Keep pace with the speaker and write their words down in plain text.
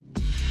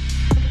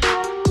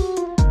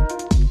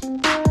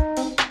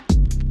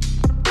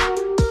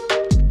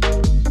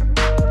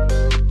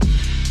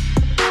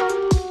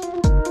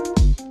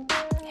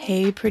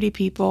pretty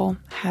people,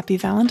 happy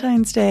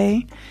Valentine's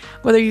Day.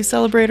 Whether you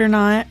celebrate or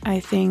not,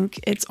 I think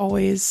it's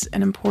always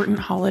an important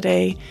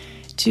holiday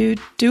to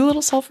do a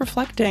little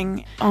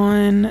self-reflecting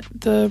on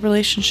the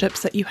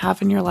relationships that you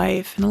have in your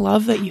life and the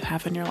love that you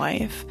have in your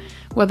life,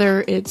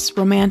 whether it's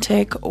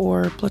romantic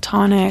or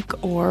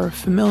platonic or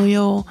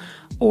familial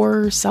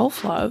or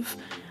self-love.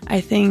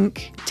 I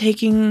think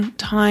taking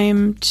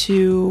time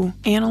to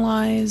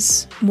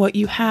analyze what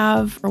you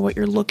have or what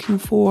you're looking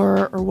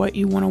for or what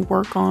you want to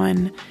work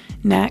on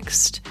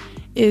next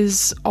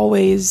is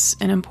always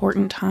an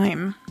important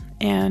time.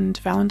 And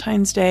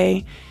Valentine's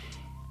Day,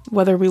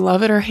 whether we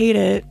love it or hate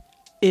it,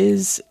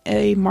 is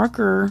a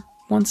marker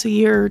once a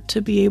year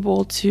to be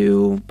able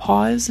to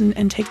pause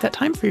and take that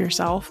time for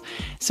yourself.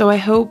 So I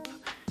hope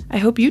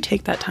you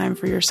take that time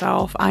for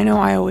yourself. I know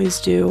I always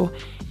do,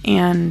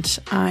 and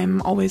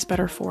I'm always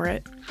better for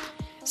it.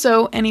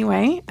 So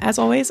anyway, as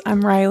always,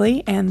 I'm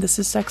Riley, and this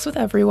is Sex with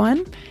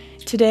Everyone.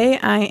 Today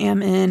I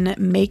am in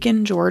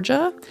Macon,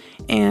 Georgia,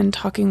 and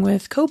talking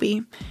with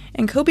Coby.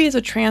 And Coby is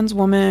a trans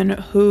woman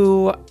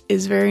who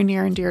is very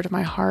near and dear to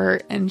my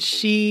heart, and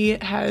she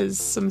has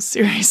some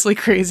seriously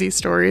crazy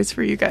stories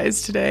for you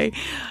guys today.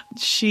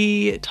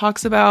 She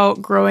talks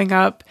about growing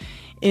up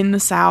in the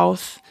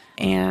South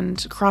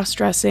and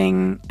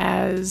cross-dressing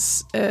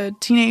as a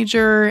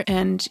teenager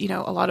and,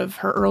 a lot of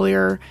her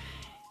earlier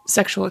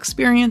sexual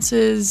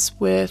experiences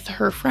with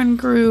her friend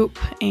group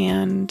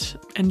and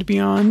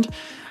beyond.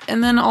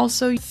 And then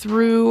also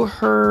through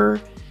her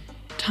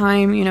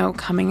time,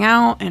 coming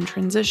out and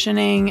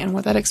transitioning and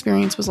what that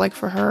experience was like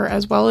for her,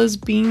 as well as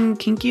being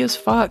kinky as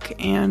fuck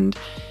and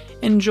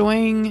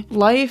enjoying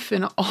life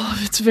in all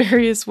of its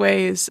various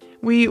ways.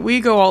 We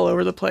go all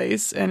over the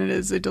place, and it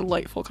is a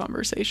delightful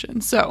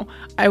conversation. So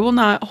I will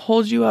not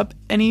hold you up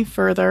any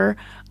further.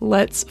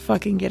 Let's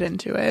fucking get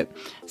into it.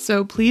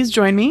 So please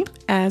join me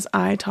as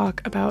I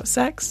talk about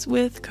sex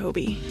with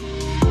Coby.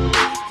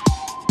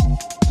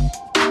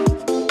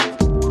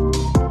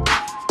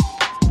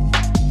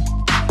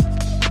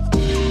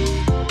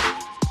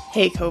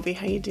 Hey, Coby,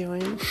 how you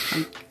doing?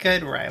 I'm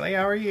good, Riley.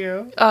 How are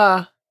you?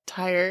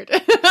 Tired.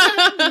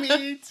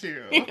 Me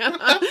too.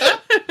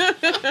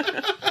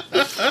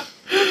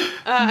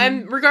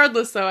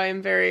 Regardless, though, I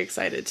am very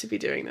excited to be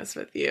doing this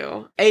with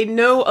you. I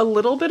know a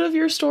little bit of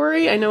your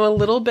story. I know a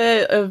little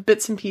bit of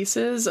bits and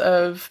pieces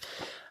of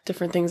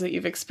different things that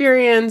you've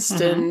experienced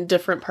and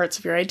different parts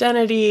of your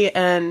identity,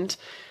 and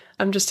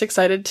I'm just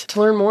excited to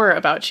learn more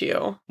about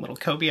you. Little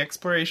Coby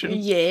exploration.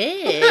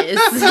 Yes.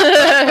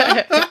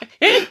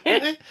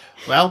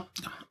 Well,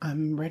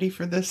 I'm ready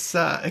for this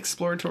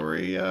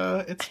exploratory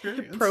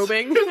experience.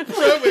 Probing.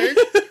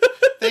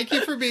 Thank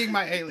you for being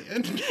my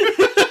alien.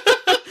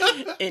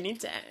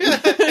 Anytime.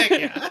 Heck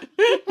yeah.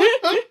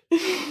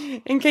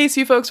 In case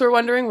you folks were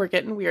wondering, we're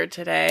getting weird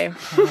today.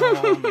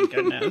 Oh my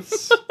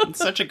goodness. In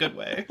such a good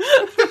way.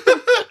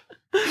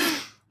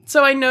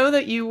 So I know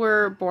that you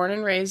were born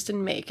and raised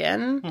in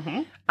Macon.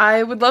 Mm-hmm.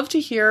 I would love to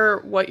hear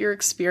what your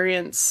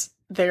experience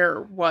there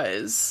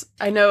was.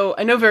 I know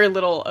very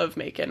little of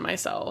Macon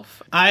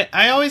myself.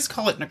 I always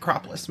call it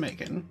Necropolis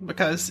Macon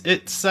because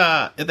it's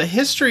the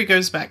history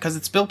goes back because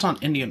it's built on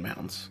Indian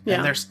mounds. Yeah.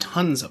 And there's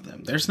tons of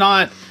them. There's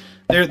not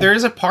there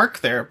is a park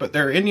there, but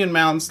there are Indian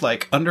mounds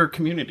like under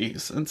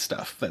communities and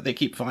stuff that they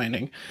keep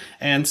finding.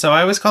 And so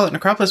I always call it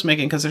Necropolis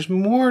Macon because there's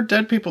more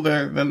dead people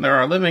there than there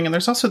are living. And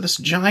there's also this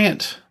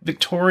giant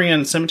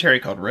Victorian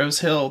cemetery called Rose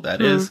Hill that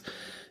is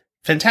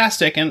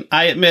fantastic. And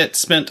I admit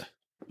spent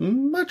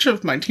much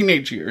of my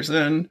teenage years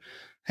in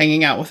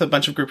hanging out with a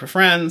bunch of group of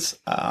friends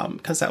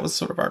because that was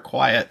sort of our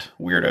quiet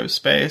weirdo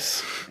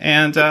space.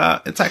 And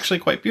it's actually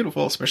quite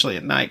beautiful, especially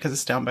at night because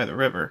it's down by the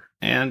river.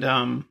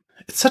 And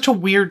it's such a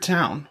weird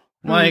town.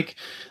 Like,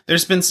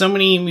 there's been so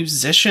many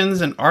musicians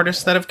and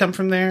artists that have come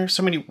from there,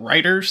 so many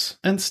writers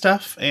and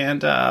stuff,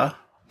 and I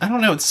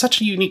don't know, it's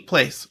such a unique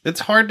place. It's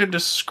hard to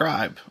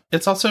describe.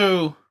 It's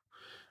also,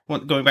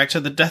 going back to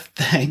the death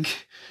thing,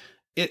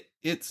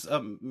 it's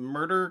a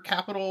murder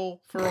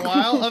capital for a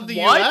while of the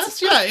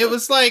U.S. Yeah, it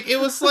was like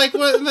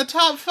one in the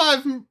top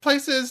 5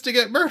 places to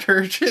get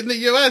murdered in the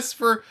U.S.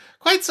 for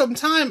quite some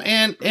time,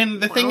 and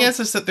the thing is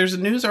that there's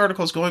news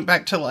articles going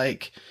back to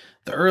like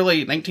the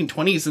early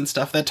 1920s and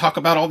stuff that talk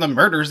about all the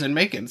murders in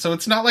Macon. So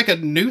it's not like a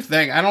new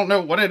thing. I don't know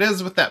what it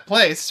is with that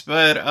place,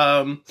 but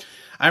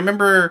I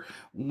remember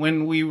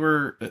when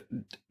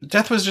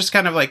death was just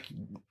kind of like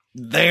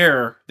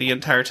there the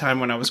entire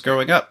time when I was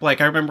growing up. Like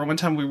I remember one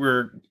time we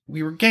were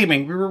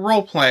gaming, we were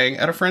role playing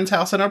at a friend's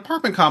house in an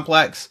apartment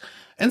complex,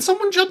 and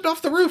someone jumped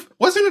off the roof.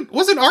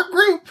 Wasn't our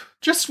group,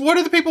 just one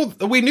of the people.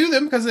 We knew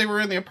them because they were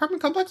in the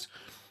apartment complex.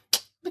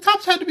 The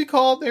cops had to be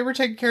called. They were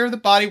taking care of the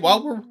body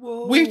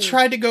while we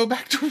tried to go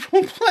back to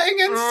role playing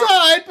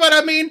inside. But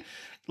I mean,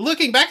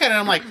 looking back at it,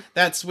 I'm like,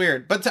 that's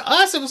weird. But to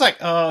us, it was like,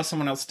 oh,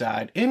 someone else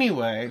died.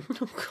 Anyway.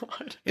 Oh,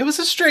 God. It's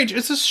a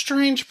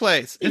strange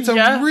place. It's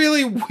a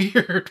really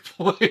weird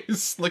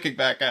place looking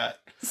back at.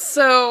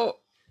 So,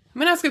 I'm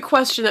going to ask a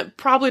question that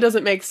probably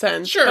doesn't make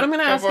sense. Sure. But I'm going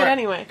to ask it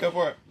anyway. Go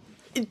for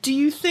it. Do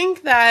you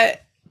think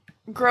that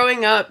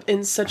growing up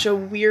in such a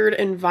weird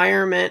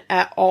environment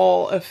at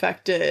all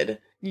affected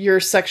your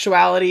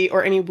sexuality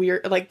or any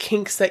weird, like,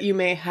 kinks that you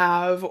may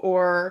have,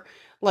 or,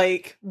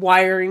 like,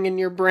 wiring in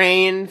your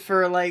brain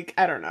for, like,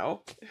 I don't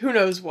know, who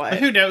knows what.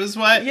 Who knows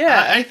what?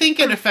 Yeah. I think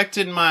it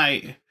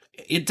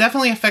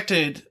definitely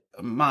affected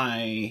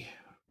my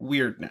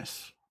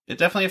weirdness. It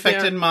definitely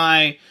affected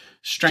my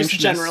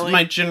strangeness.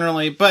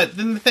 Generally. But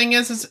then the thing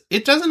is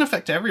it doesn't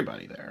affect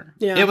everybody there.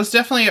 Yeah. It was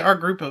definitely our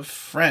group of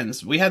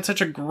friends. We had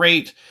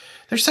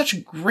there's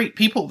such great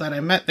people that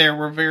I met there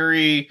were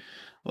very,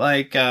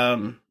 like,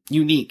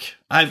 unique.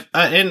 And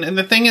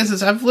the thing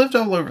is I've lived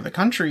all over the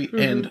country,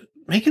 and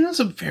Macon was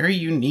a very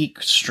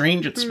unique,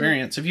 strange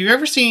experience. Have you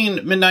ever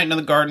seen Midnight in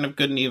the Garden of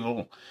Good and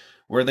Evil,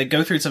 where they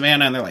go through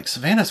Savannah and they're like,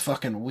 Savannah's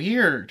fucking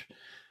weird?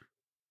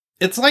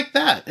 It's like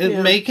that.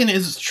 Macon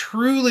is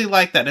truly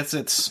like that. It's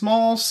a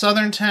small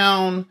southern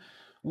town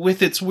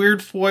with its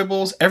weird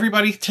foibles.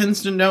 Everybody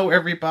tends to know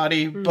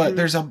everybody, but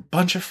there's a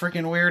bunch of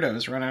freaking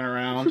weirdos running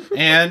around.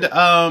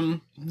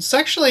 And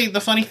sexually,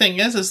 the funny thing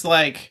is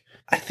like,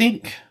 I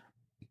think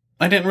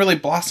I didn't really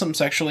blossom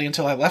sexually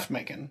until I left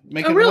Macon.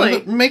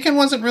 Macon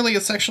wasn't really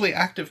a sexually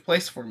active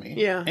place for me.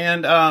 Yeah.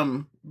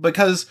 And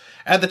because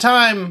at the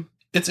time,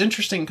 it's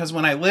interesting because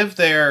when I lived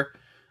there,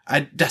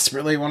 I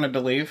desperately wanted to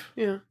leave.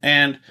 Yeah.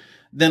 And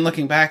then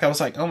looking back, I was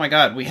like, oh my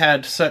God, we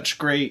had such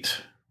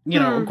great,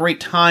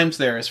 great times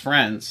there as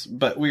friends,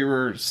 but we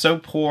were so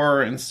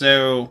poor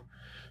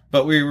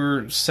but we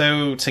were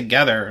so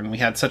together, and we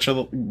had such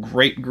a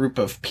great group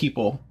of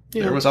people.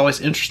 Yeah. There was always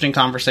interesting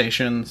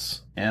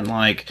conversations and,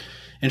 like,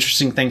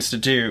 interesting things to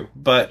do.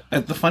 But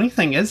the funny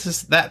thing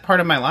is that part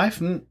of my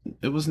life,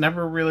 it was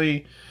never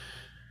really,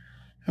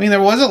 I mean,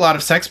 there was a lot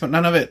of sex, but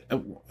none of it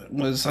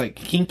was, like,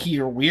 kinky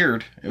or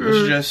weird. It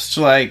was just,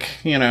 like,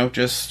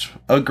 just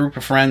a group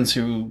of friends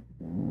who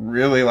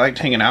really liked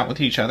hanging out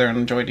with each other and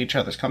enjoyed each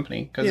other's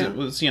company. Because it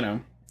was,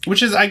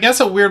 which is, I guess,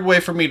 a weird way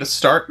for me to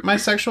start my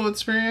sexual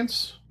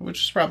experience,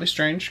 which is probably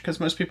strange, because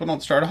most people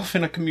don't start off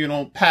in a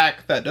communal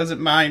pack that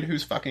doesn't mind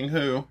who's fucking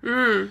who.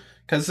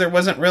 Because it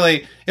wasn't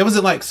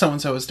like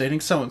so-and-so was dating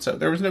so-and-so.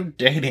 There was no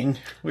dating.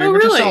 We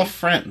were just all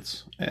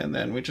friends. And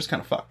then we just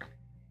kind of fucked.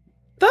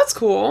 That's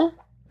cool.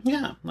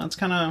 Yeah, that's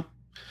kind of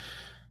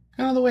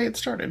the way it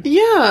started.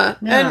 Yeah.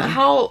 And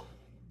how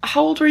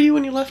old were you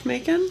when you left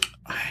Macon?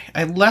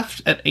 I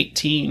left at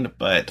 18,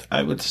 but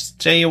I would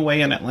stay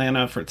away in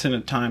Atlanta for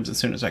extended times as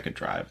soon as I could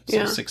drive.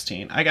 So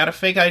 16. I got a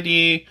fake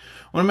ID.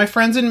 One of my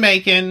friends in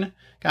Macon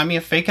got me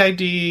a fake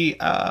ID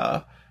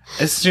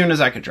as soon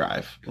as I could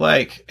drive.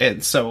 Like,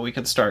 and so we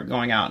could start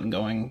going out and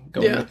going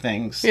to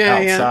things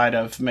outside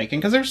of Macon.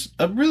 Because there's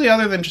really,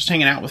 other than just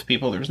hanging out with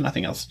people, there's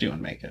nothing else to do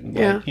in Macon.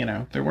 Like,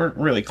 there weren't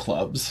really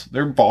clubs.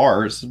 They're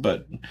bars,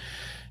 but,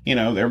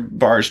 they're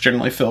bars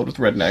generally filled with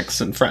rednecks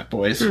and frat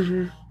boys.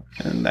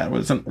 And that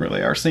wasn't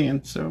really our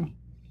scene, so.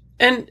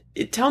 And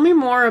tell me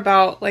more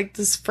about, like,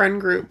 this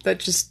friend group that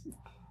just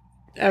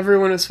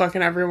everyone was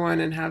fucking everyone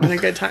and having a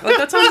good time. Like,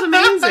 that sounds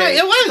amazing.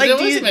 It was. Like,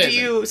 amazing. Do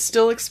you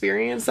still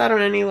experience that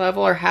on any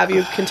level, or have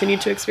you continued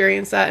to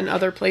experience that in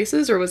other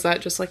places, or was that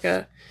just like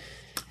a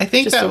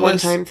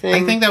one-time thing?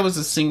 I think that was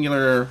a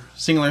singular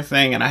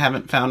thing, and I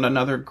haven't found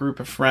another group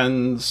of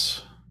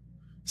friends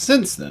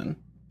since then.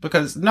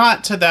 Because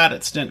not to that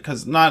extent,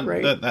 because not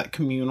that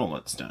communal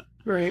extent.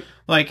 Right.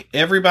 Like,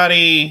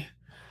 everybody,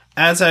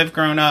 as I've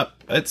grown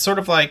up, it's sort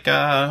of like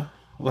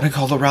what I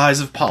call the rise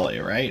of poly,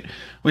 right?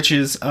 Which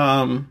is,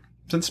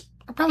 since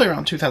probably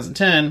around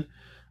 2010,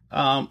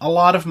 a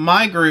lot of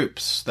my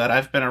groups that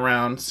I've been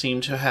around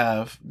seem to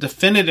have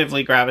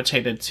definitively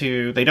gravitated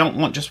to, they don't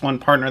want just one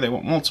partner, they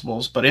want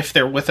multiples, but if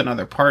they're with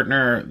another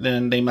partner,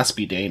 then they must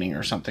be dating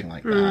or something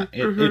like that.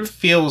 It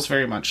feels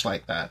very much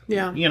like that.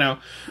 Yeah.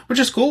 Which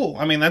is cool.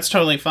 I mean, that's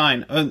totally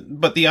fine.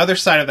 But the other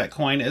side of that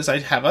coin is I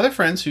have other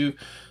friends who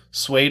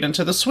swayed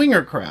into the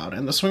swinger crowd,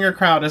 and the swinger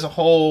crowd is a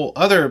whole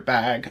other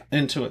bag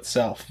into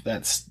itself.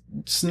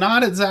 It's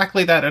not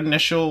exactly that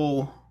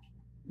initial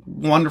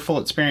wonderful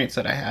experience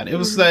that I had. It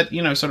was that,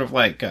 sort of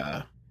like,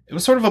 it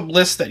was sort of a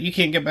bliss that you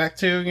can't get back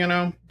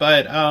to,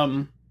 but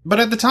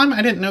at the time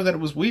I didn't know that it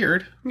was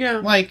weird. Yeah.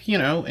 Like,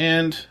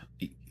 and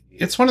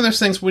it's one of those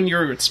things when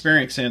you're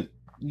experiencing it,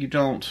 you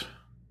don't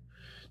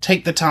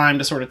take the time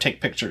to sort of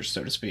take pictures,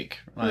 so to speak.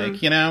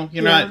 Like,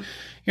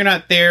 you're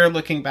not there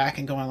looking back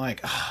and going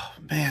like, oh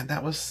man,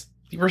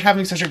 we're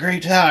having such a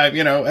great time.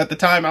 At the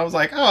time I was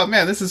like, oh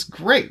man, this is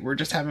great. We're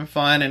just having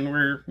fun, and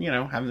we're,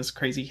 having this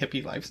crazy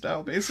hippie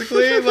lifestyle,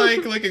 basically.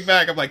 Like, looking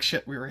back, I'm like,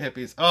 shit, we were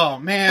hippies. Oh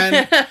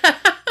man.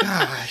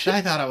 Gosh,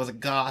 I thought I was a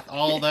goth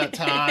all that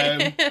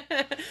time.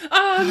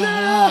 Oh no.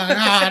 Oh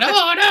god,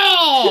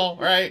 oh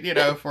no. Right,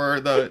 for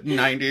the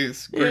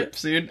 90s group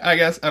scene, I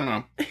guess. I don't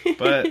know.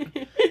 But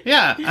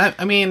yeah,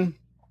 I mean,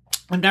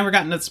 I've never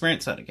gotten to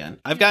experience that again.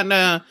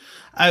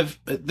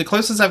 The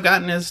closest I've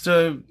gotten is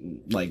to,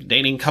 like,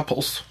 dating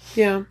couples.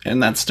 Yeah.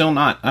 And that's still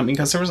not, I mean,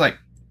 because there was like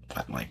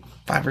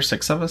 5 or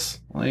 6 of us,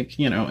 like,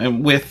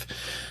 and with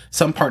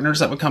some partners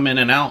that would come in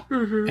and out.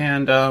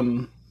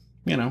 And,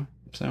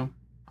 so.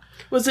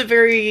 Was it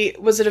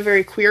a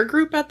very queer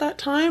group at that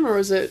time, or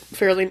was it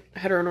fairly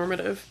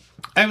heteronormative?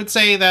 I would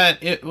say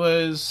that it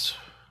was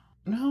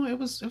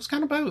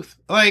kind of both.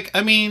 Like,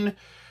 I mean,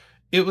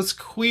 it was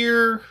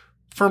queer.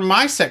 For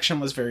my section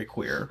was very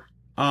queer.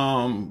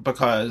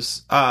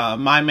 Because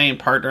my main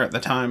partner at the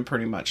time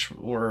pretty much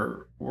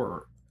were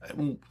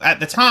at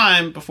the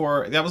time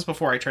before I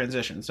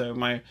transitioned. So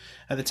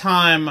at the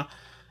time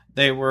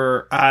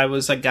I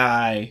was a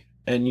guy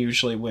and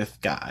usually with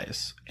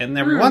guys, and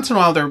every once in a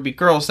while there would be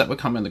girls that would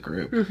come in the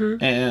group,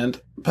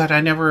 but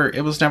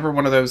it was never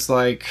one of those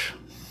like,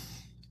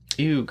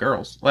 ew,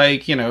 girls,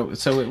 like,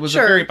 so it was a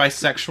very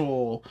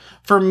bisexual,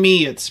 for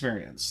me,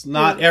 experience.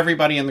 Not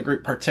everybody in the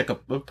group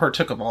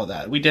partook of all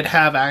that. We did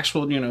have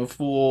actual,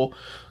 full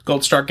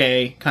Gold Star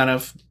gay kind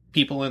of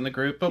people in the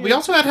group, but we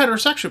also had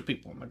heterosexual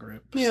people in the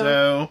group.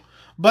 So,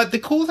 but the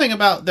cool thing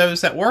about those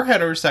that were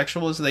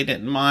heterosexual is they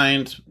didn't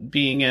mind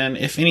being in,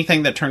 if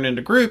anything that turned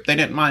into group, they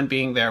didn't mind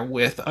being there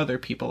with other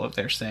people of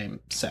their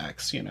same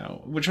sex,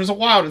 which was a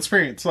wild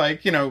experience.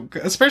 Like,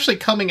 especially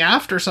coming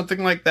after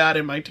something like that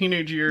in my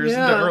teenage years, in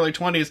the early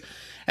 20s,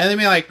 and they'd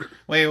be like,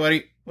 wait,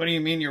 what do you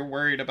mean you're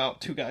worried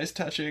about two guys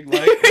touching?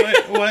 Like,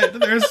 what?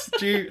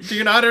 Do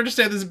you not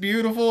understand this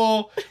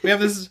beautiful? We have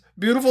this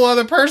beautiful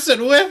other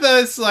person with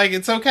us. Like,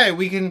 it's okay.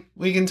 We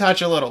can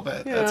touch a little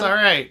bit. Yeah. That's all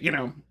right.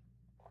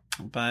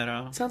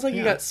 But sounds like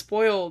you got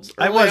spoiled.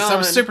 I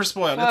was super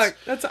spoiled. Fuck,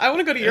 I want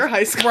to go to your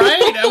high school.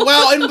 Right?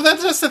 Well, and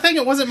that's just the thing.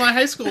 It wasn't my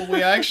high school.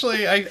 We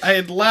actually, I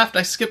had left.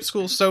 I skipped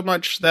school so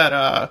much that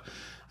I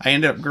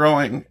ended up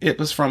growing. It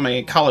was from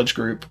a college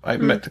group. I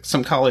met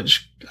some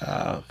college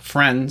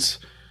friends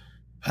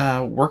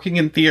working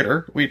in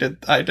theater.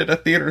 I did a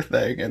theater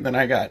thing, and then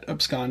I got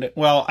absconded.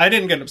 Well, I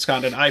didn't get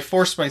absconded. I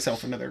forced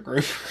myself into their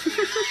group.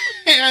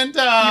 And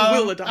you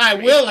will adopt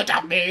me. will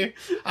adopt me.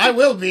 I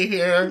will be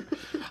here.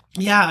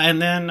 Yeah, and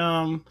then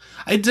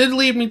it did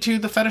lead me to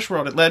the fetish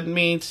world. It led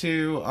me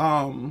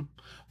to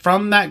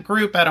from that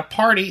group at a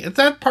party.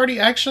 That party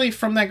actually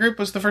from that group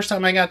was the first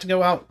time I got to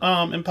go out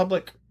in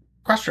public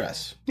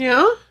cross-dress.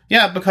 Yeah?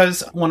 Yeah,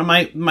 because one of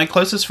my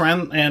closest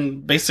friend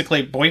and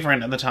basically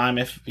boyfriend at the time,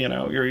 if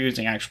you're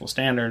using actual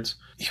standards,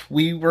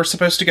 we were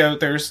supposed to go.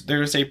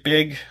 There's a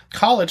big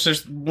college.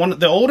 There's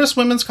the oldest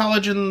women's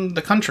college in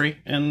the country,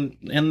 in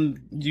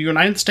the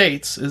United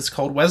States, is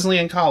called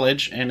Wesleyan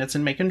College, and it's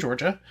in Macon,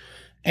 Georgia.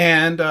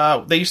 And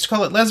they used to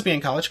call it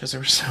lesbian college because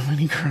there were so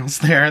many girls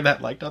there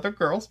that liked other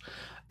girls.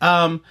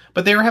 But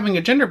they were having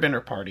a gender bender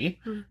party,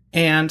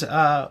 and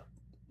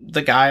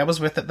the guy I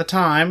was with at the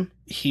time,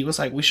 he was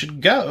like, we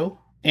should go.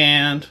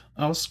 And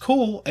I was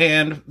cool.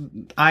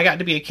 And I got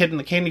to be a kid in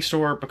the candy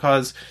store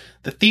because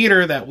the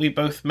theater that we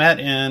both met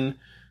in,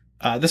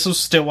 this was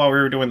still while we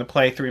were doing the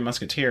play Three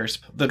Musketeers.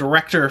 The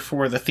director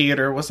for the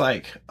theater was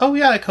like, oh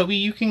yeah,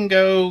 Coby, you can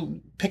go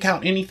pick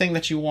out anything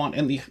that you want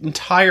in the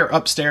entire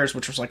upstairs,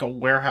 which was like a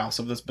warehouse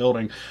of this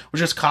building,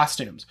 was just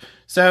costumes.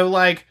 So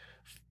like,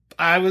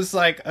 I was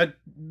like, got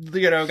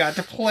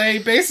to play,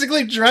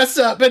 basically dress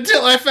up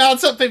until I found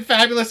something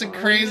fabulous and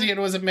crazy, and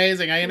it was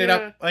amazing. I ended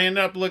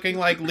up looking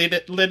like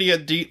Lydia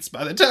Dietz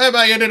by the time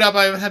I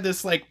had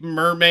this like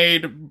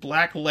mermaid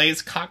black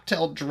lace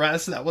cocktail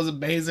dress that was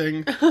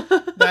amazing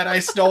that I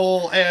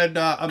stole, and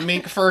a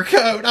mink fur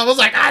coat. I was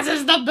like, this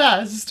is the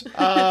best.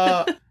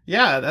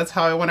 Yeah, that's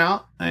how I went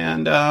out.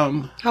 And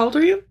how old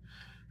are you?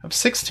 I'm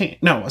 16.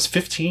 No, I was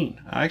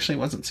 15. I actually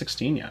wasn't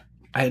 16 yet.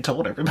 I had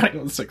told everybody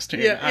I was 16.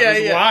 I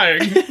was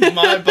lying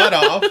my butt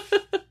off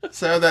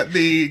so that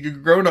the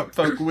grown-up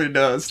folk would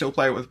still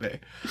play with me.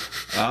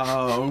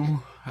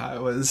 I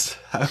was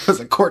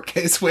a court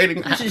case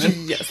waiting to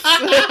happen. Yes.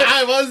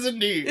 I was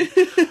indeed.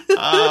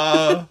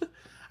 I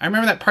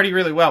remember that party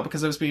really well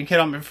because I was being hit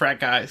on by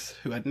frat guys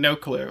who had no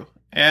clue.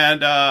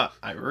 And I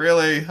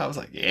was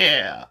like,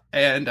 yeah.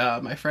 And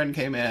my friend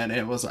came in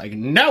and was like,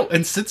 no,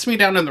 and sits me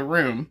down in the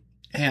room.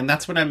 And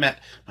that's when I met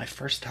my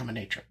first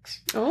dominatrix.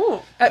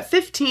 Oh, at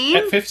 15?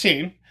 At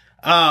 15.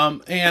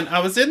 And I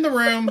was in the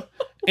room,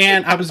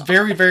 and I was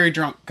very, very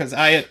drunk because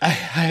I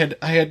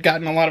had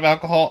gotten a lot of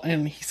alcohol.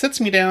 And he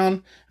sits me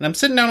down, and I'm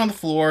sitting down on the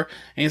floor,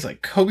 and he's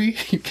like,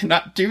 Coby, you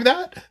cannot do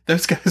that.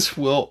 Those guys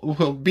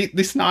will beat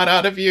the snot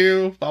out of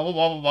you. Blah blah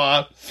blah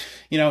blah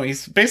blah.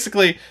 He's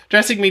basically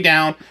dressing me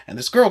down, and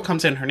this girl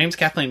comes in. Her name's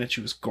Kathleen, and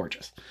she was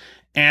gorgeous.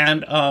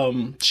 And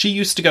she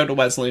used to go to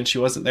Wesleyan. She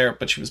wasn't there,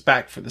 but she was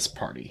back for this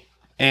party.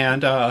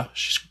 And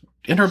she's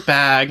in her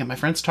bag, and my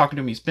friend's talking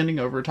to me. He's bending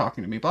over,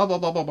 talking to me, blah, blah,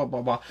 blah, blah, blah,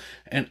 blah, blah.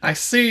 And I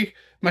see,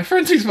 my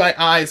friend sees my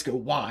eyes go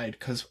wide,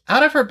 because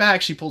out of her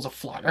bag, she pulls a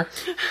flogger.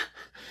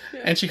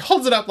 And she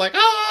holds it up like,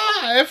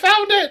 I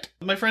found it!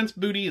 My friend's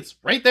booty is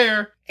right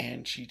there,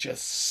 and she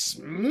just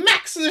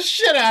smacks the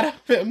shit out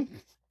of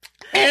him.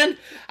 And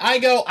I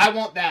go, I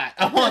want that.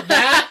 I want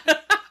that.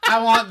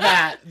 I want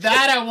that.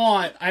 That I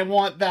want. I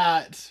want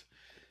that.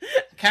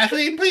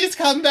 Kathleen, please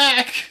come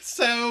back.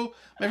 So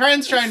my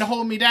friend's trying to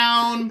hold me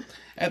down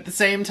at the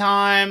same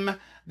time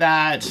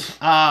that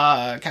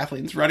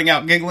Kathleen's running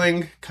out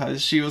giggling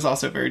because she was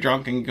also very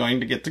drunk and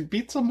going to get to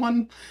beat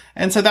someone.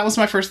 And so that was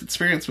my first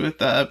experience with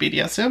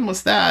BDSM,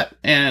 was that.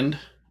 And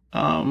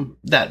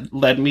that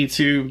led me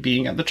to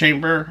being at the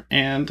chamber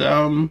and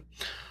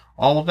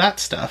all of that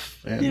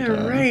stuff. And,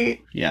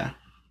 right. Yeah.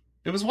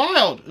 It was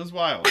wild. It was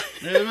wild.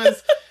 It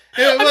was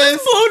I'm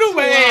blown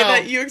away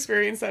that you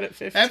experienced that at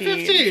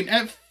 15.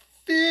 At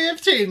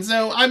 15.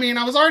 So, I mean,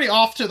 I was already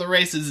off to the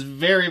races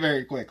very,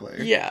 very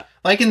quickly. Yeah.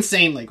 Like,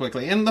 insanely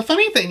quickly. And the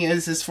funny thing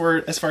is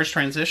for as far as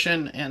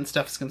transition and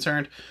stuff is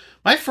concerned,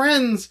 my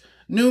friends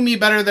knew me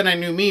better than I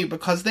knew me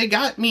because they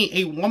got me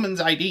a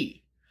woman's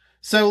ID.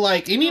 So,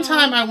 like,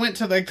 anytime I went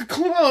to, like, the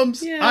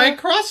clubs, I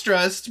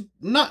cross-dressed,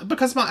 not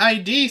because my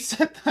ID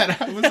said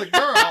that I was a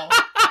girl.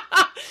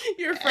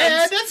 Your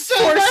friends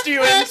forced me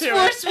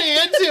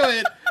into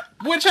it.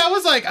 Which I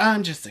was like,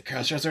 I'm just a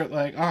cross-dresser.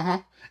 Like,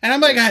 And I'm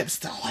like,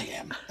 that's all I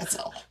am. That's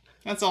all.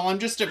 That's all. I'm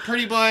just a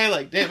pretty boy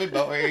like David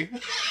Bowie.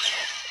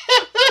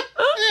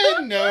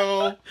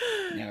 No.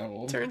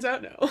 Turns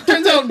out no.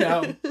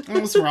 That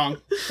was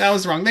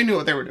wrong. They knew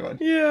what they were doing.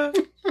 Yeah.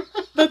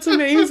 That's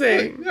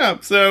amazing. Yeah.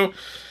 So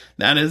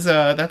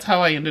that's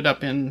how I ended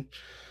up in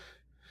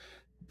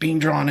being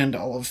drawn into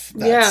all of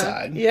that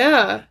side.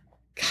 Yeah.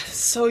 God,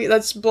 so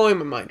that's blowing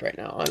my mind right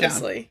now,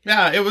 honestly.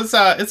 Yeah, it was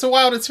it's a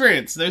wild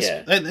experience.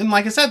 And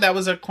like I said, that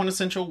was a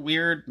quintessential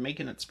weird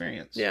Macon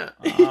experience. Yeah.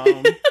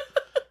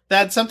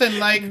 That's something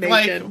like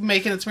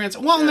Macon experience.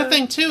 Well, and the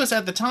thing too is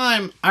at the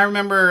time I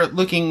remember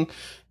looking,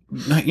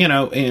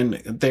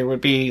 and there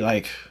would be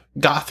like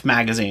goth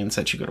magazines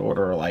that you could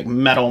order, or like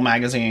metal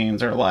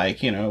magazines, or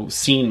like,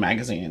 scene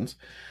magazines.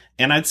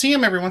 And I'd see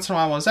them every once in a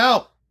while when I was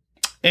out.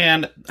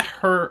 And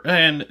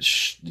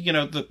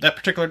that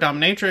particular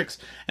dominatrix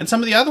and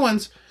some of the other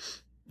ones,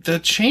 the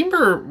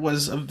chamber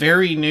was a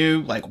very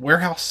new, like,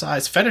 warehouse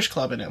size fetish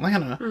club in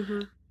Atlanta.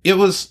 Mm-hmm. It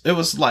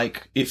was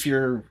like, if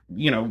you're,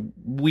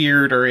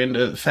 weird or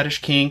into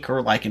fetish kink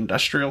or like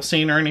industrial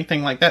scene or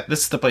anything like that,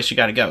 this is the place you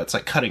got to go. It's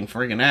like cutting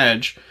friggin'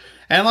 edge.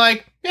 And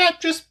like,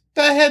 just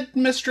the head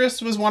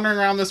mistress was wandering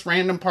around this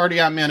random party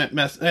I'm in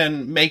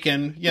and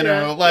Macon,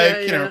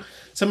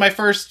 so my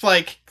first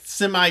like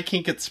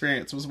semi-kink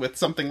experience was with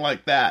something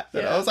like that.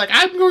 I was like,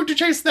 I'm going to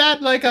chase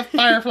that like a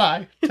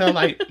firefly till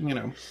light,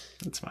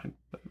 it's fine.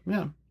 But,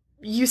 yeah.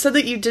 You said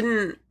that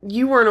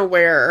you weren't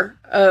aware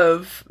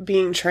of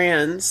being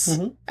trans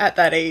at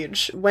that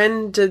age.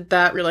 When did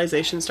that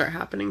realization start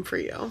happening for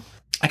you?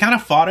 I kind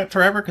of fought it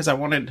forever because I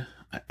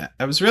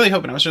was really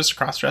hoping I was just a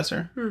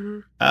cross-dresser.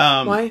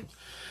 Mm-hmm. Why?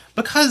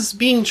 Because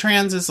being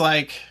trans is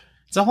like,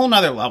 it's a whole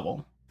nother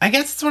level. I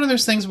guess it's one of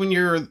those things when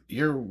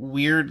you're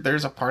weird,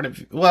 there's a part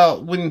of,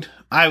 when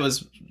I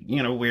was,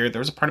 weird, there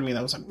was a part of me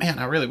that was like, man,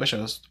 I really wish I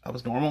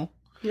was normal.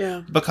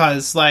 Yeah.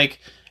 Because like,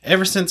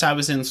 ever since I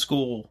was in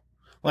school,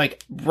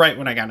 like right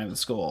when I got into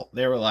school,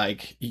 they were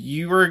like,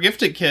 you were a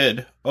gifted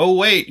kid. Oh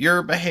wait, you're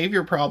a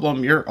behavior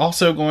problem. You're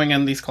also going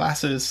in these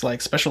classes,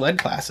 like special ed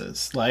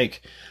classes.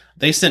 Like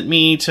they sent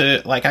me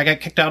to, like, I got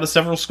kicked out of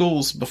several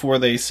schools before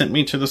they sent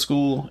me to the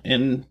school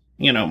in,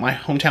 my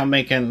hometown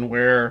Macon,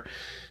 where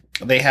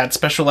they had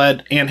special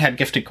ed and had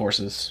gifted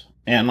courses.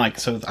 And like,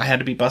 so I had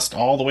to be bused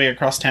all the way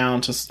across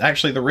town to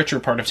actually the richer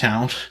part of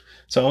town.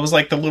 So I was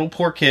like the little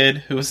poor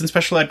kid who was in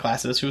special ed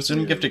classes, who was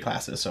in gifted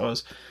classes. So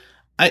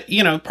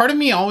part of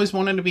me always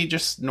wanted to be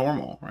just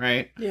normal,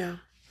 right? Yeah.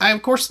 I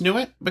of course knew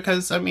it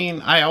because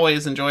I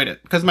always enjoyed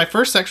it, because my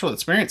first sexual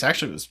experience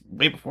actually was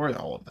way before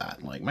all of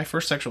that. Like my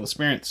first sexual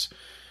experience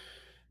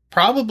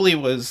probably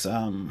was,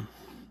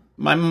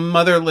 my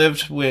mother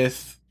lived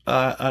with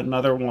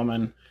another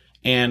woman,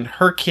 and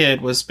her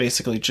kid was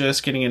basically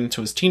just getting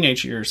into his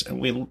teenage years,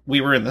 and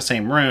we were in the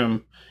same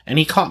room, and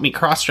he caught me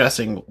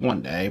cross-dressing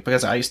one day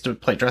because I used to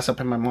play dress up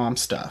in my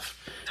mom's stuff.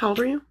 How old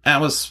were you? I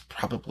was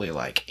probably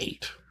like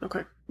 8.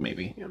 Okay.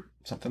 Maybe. Yeah.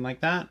 Something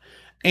like that.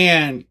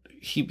 And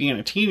he, being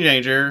a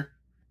teenager,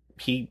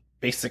 he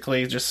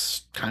basically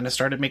just kind of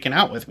started making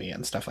out with me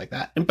and stuff like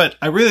that. But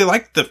I really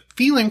liked the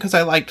feeling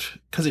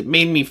because it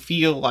made me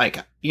feel like,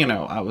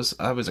 I was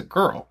a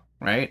girl,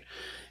 right?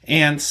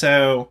 And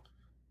so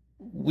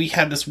we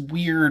had this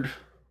weird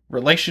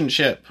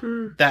relationship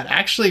that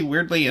actually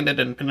weirdly ended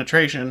in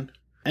penetration.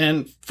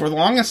 And for the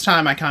longest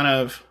time,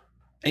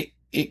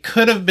 it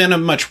could have been a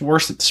much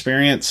worse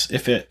experience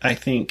if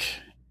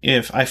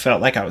I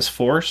felt like I was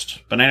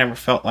forced, but I never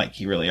felt like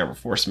he really ever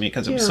forced me,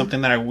 because it was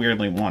something that I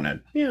weirdly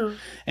wanted. Yeah.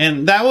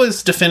 And that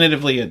was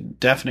definitively a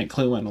definite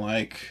clue in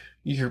like,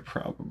 you're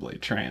probably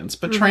trans.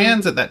 But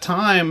trans at that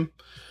time,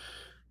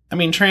 I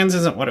mean, trans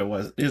isn't what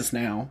it is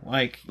now.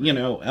 Like,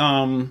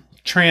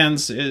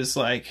 trans is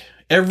like,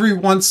 every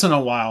once in a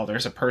while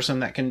there's a person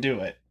that can do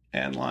it.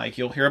 And like,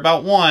 you'll hear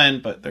about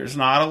one, but there's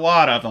not a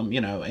lot of them,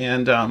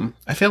 and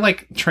I feel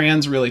like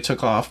trans really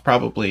took off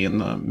probably in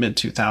the mid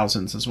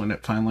 2000s is when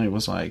it finally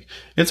was like,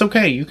 it's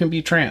okay, you can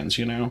be trans,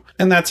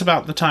 and that's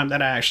about the time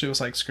that I actually was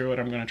like, screw it,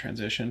 I'm going to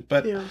transition.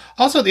 But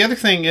also the other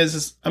thing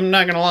is I'm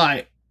not going to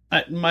lie,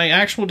 my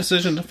actual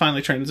decision to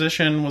finally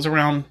transition was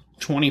around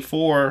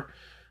 24,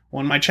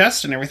 when my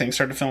chest and everything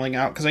started filling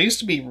out, because I used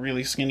to be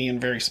really skinny and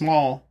very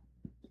small,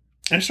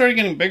 and I started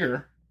getting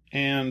bigger,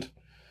 and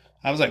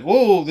I was like,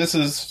 whoa,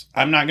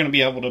 I'm not going to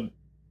be able to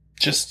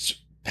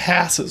just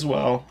pass as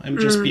well and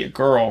just be a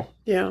girl.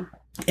 Yeah.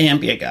 and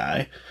be a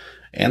guy.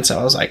 And so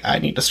I was like, I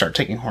need to start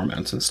taking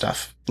hormones and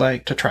stuff,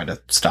 like, to try to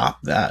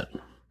stop that.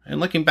 And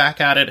looking back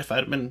at it, if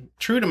I'd been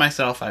true to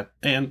myself,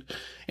 and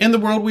in the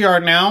world we are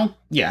now,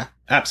 yeah,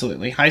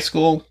 absolutely. High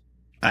school,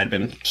 I'd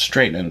been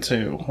straight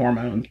into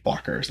hormone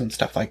blockers and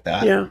stuff like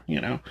that. Yeah. You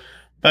know,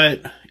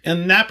 but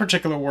in that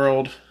particular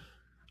world,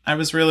 I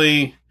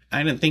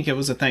didn't think it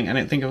was a thing. I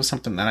didn't think it was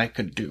something that I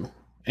could do.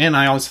 And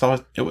I always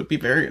thought it would be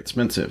very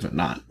expensive and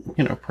not,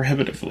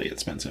 prohibitively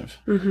expensive.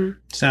 Mm-hmm.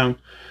 So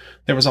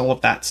there was all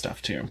of that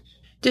stuff too.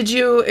 Did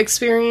you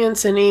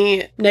experience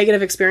any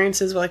negative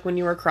experiences, like when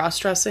you were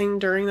cross-dressing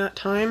during that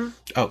time?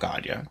 Oh,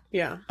 God, yeah.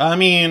 Yeah. I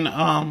mean,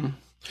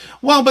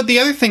 well, but the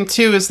other thing,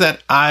 too, is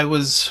that I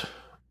was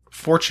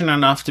fortunate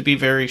enough to be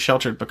very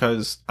sheltered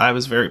because I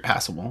was very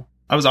passable.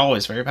 I was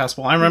always very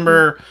passable. I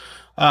remember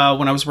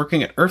when I was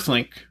working at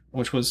Earthlink,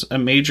 which was a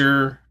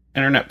major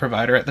internet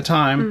provider at the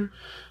time.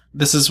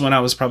 This is when I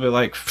was probably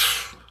like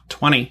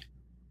 20.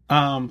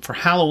 For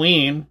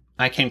Halloween,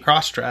 I came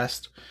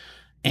cross-dressed.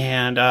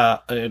 And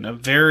in a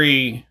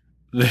very,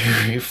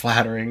 very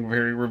flattering,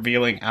 very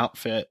revealing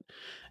outfit.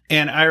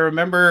 And I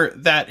remember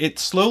that it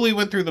slowly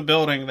went through the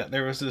building that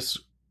there was this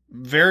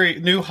very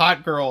new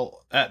hot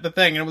girl at the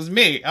thing. And it was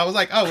me. I was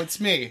like, oh, it's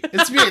me.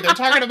 It's me. They're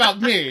talking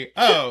about me.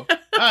 Oh,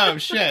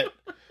 shit.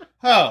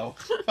 Oh,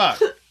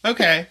 fuck.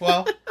 Okay,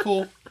 well,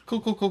 cool.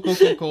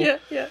 Yeah,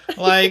 yeah.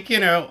 Like,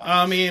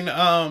 I mean,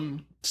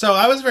 so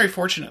I was very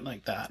fortunate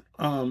like that.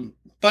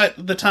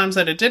 But the times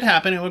that it did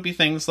happen, it would be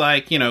things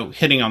like,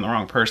 hitting on the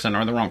wrong person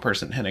or the wrong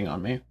person hitting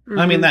on me. Mm-hmm.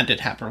 I mean, that did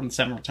happen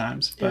several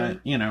times. But,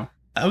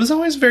 I was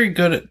always very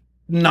good at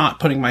not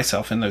putting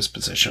myself in those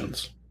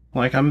positions.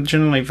 Like, I'm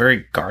generally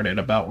very guarded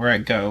about where I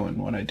go and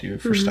what I do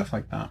for stuff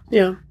like that.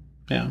 Yeah.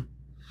 Yeah.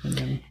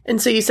 And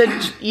so you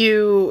said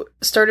you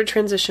started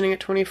transitioning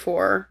at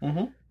 24.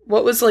 Mm-hmm.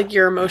 What was, like,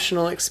 your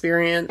emotional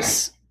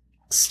experience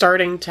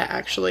starting to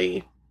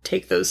actually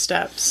take those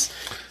steps?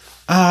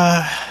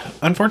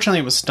 Unfortunately,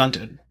 it was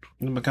stunted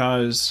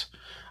because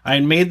I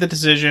had made the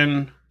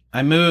decision.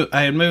 I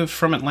had moved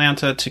from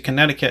Atlanta to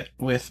Connecticut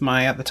with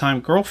my, at the time,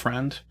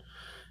 girlfriend.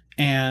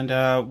 And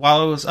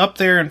while I was up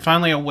there and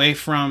finally away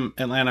from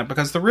Atlanta,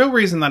 because the real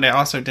reason that I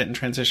also didn't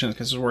transition is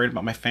because I was worried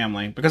about my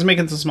family. Because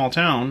Macon's a small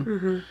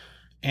town,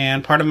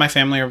 and part of my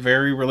family are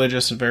very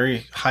religious and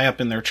very high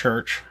up in their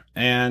church.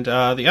 And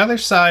the other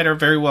side are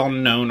very well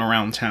known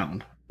around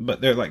town,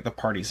 but they're like the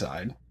party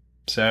side.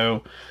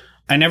 So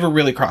I never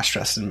really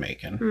cross-dressed in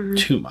Macon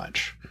too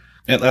much.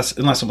 Unless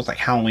it was like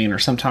Halloween or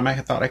sometime I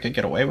thought I could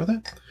get away with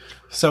it.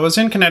 So I was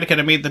in Connecticut.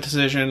 I made the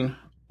decision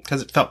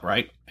because it felt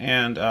right.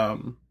 And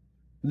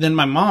then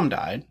my mom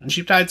died. And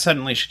she died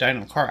suddenly. She died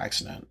in a car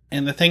accident.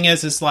 And the thing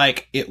is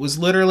like, it was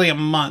literally a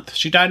month.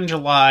 She died in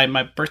July.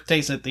 My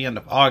birthday's at the end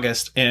of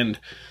August. And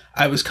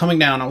I was coming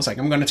down. I was like,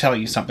 I'm going to tell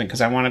you something because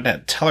I wanted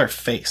to tell her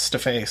face to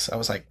face. I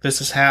was like, this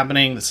is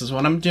happening. This is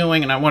what I'm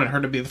doing. And I wanted her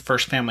to be the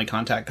first family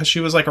contact because she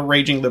was like a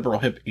raging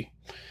liberal hippie.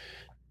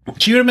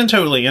 She would have been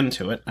totally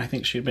into it. I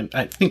think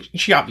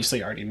she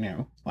obviously already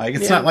knew. Like,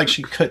 it's not like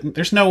she couldn't.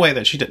 There's no way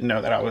that she didn't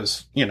know that I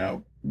was,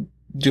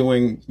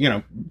 doing,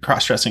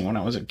 cross-dressing when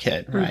I was a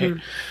kid, right?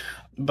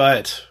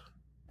 But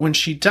when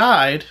she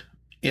died,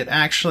 it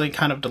actually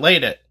kind of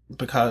delayed it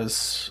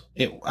because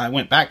I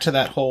went back to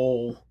that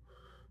whole,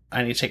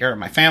 I need to take care of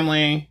my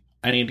family.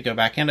 I need to go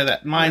back into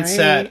that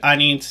mindset. Right. I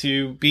need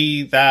to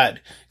be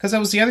that. Because that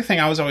was the other thing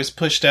I was always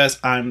pushed as.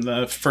 I'm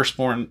the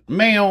firstborn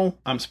male.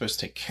 I'm supposed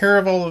to take care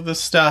of all of this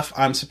stuff.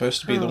 I'm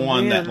supposed to be the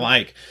one that,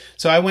 like...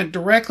 So I went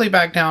directly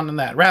back down in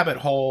that rabbit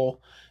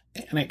hole.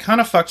 And it kind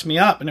of fucked me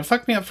up. And it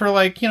fucked me up for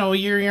like, a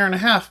year and a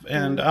half.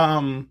 And,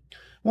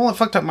 well, it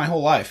fucked up my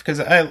whole life. Because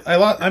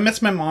I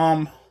missed my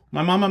mom.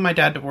 My mom and my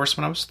dad divorced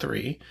when I was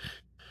 3.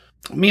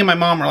 Me and my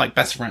mom were like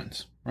best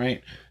friends,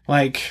 right?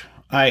 Like...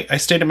 I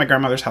stayed at my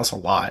grandmother's house a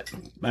lot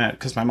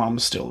because my mom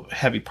was still a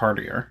heavy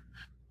partier.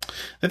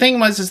 The thing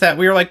is that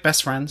we were like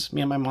best friends, me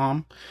and my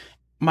mom.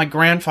 My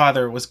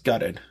grandfather was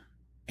gutted,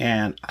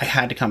 and I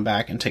had to come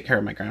back and take care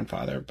of my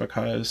grandfather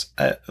because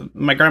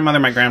my grandmother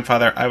and my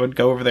grandfather, I would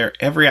go over there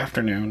every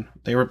afternoon.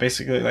 They were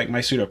basically like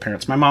my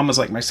pseudo-parents. My mom was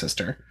like my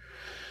sister.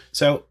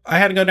 So I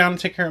had to go down and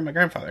take care of my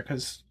grandfather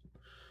because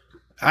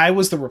I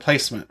was the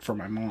replacement for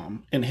my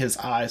mom in his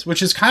eyes,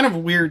 which is kind of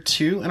weird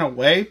too, in a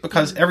way,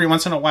 because every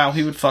once in a while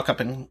he would fuck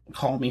up and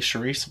call me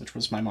Charisse, which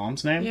was my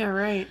mom's name. Yeah,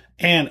 right.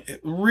 And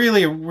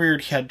really a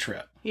weird head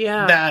trip.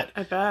 Yeah,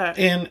 I bet.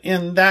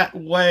 In that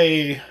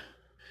way,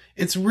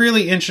 it's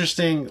really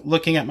interesting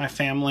looking at my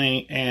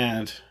family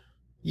and,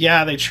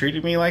 yeah, they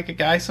treated me like a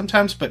guy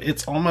sometimes, but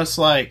it's almost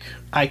like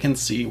I can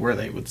see where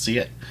they would see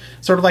it.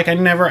 Sort of like I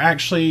never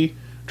actually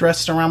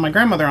dressed around my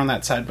grandmother on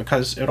that side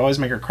because it would always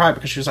make her cry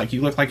because she was like,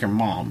 you look like your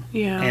mom.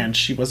 Yeah. And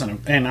she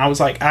wasn't, and I was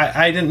like,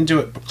 I didn't do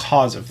it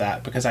because of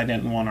that, because I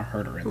didn't want to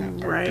hurt her in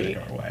that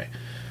particular way.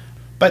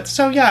 But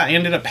so, yeah, I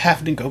ended up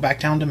having to go back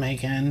down to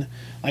Macon.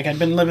 Like, I'd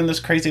been living this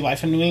crazy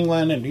life in New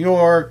England and New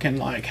York and,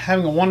 like,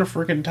 having a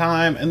wonderful freaking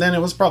time. And then it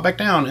was brought back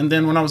down. And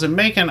then when I was in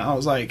Macon, I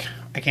was like,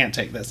 I can't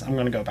take this. I'm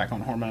going to go back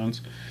on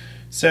hormones.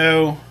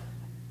 So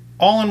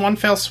all in one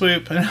fell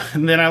swoop.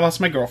 And then I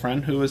lost my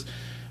girlfriend, who was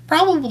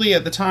probably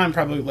at the time,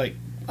 like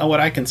what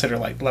I consider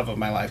like love of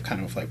my life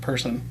kind of like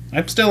person.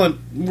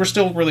 We're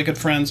still really good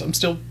friends. I'm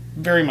still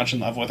very much in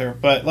love with her,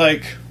 but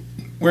like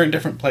we're in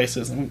different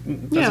places and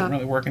it doesn't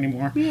really work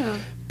anymore. Yeah.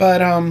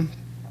 But,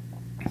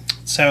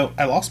 so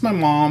I lost my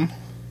mom.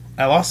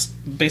 I lost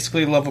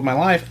basically the love of my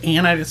life,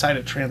 and I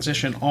decided to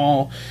transition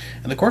all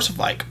in the course of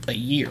like a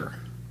year.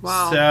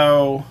 Wow.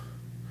 So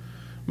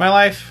my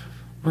life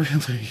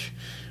really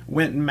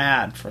went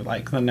mad for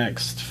like the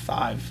next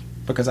 5,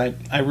 because I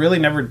really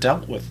never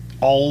dealt with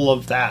all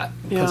of that,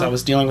 because I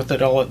was dealing with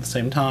it all at the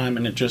same time,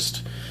 and it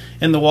just,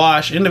 in the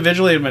wash,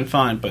 individually it had been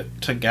fine,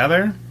 but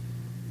together,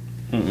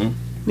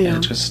 Yeah.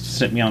 it just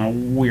sent me on a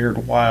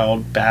weird,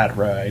 wild, bad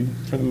ride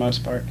for the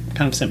most part.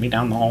 Kind of sent me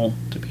down the hole,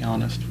 to be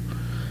honest.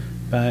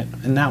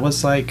 And that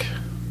was like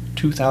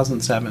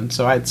 2007.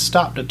 So I had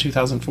stopped at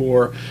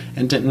 2004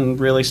 and didn't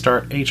really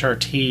start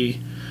HRT,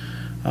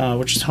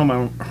 which is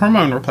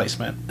hormone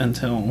replacement,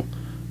 until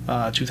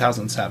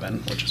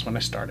 2007, which is when I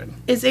started.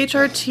 Is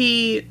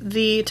HRT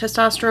the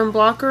testosterone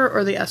blocker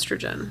or the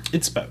estrogen?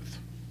 It's both.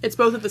 It's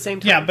both at the same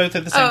time? Yeah, both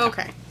at the same time.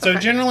 Okay. So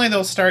generally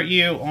they'll start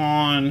you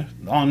on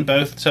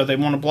both. So they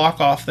want to block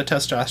off the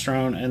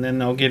testosterone, and then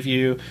they'll give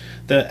you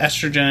the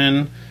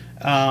estrogen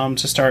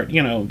to start,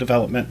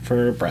 development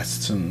for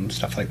breasts and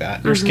stuff like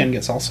that. Your skin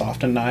gets all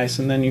soft and nice,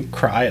 and then you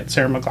cry at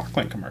Sarah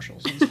McLachlan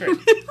commercials. It's great.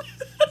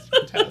 It's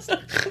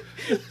fantastic.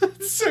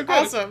 It's so good.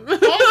 Awesome.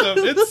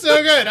 It's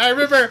so good. I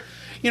remember,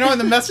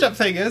 and the messed up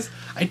thing is,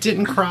 I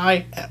didn't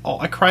cry at all.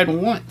 I cried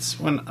once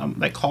when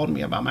they called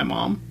me about my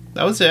mom.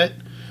 That was it.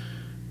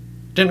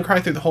 Didn't cry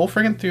through the whole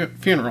friggin'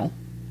 funeral,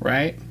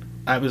 right?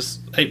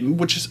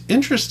 Which is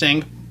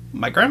interesting.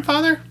 My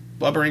grandfather,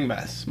 blubbering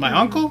mess. My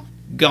uncle,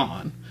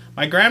 gone.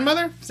 My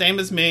grandmother, same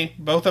as me.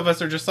 Both of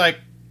us are just like,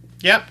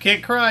 yep,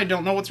 can't cry,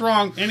 don't know what's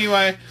wrong.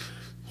 Anyway,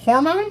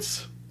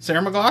 hormones,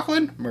 Sarah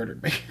McLachlan,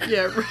 murdered me.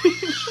 Yeah,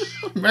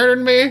 right.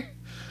 Murdered me.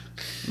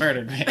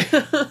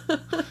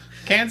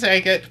 Can't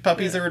take it.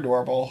 Puppies are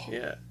adorable.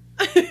 Yeah.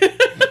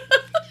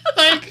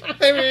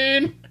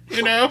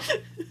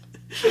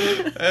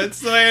 That's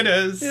the way it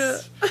is.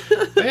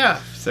 Yeah.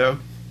 So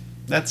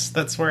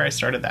that's where I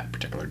started that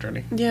particular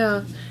journey.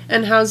 Yeah.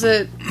 And how's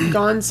it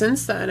gone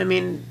since then? I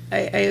mean, I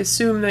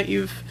assume that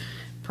you've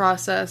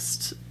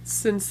processed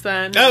since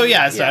then. Oh,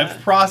 yeah. So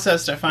I've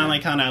processed. I finally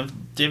kind of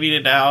divvied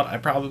it out. I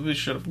probably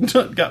should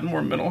have gotten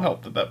more mental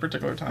help at that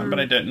particular time, but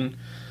I didn't.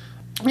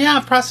 Yeah,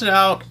 I've processed it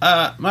out.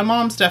 My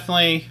mom's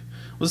definitely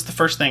was the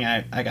first thing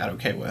I got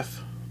okay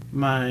with.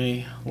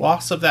 My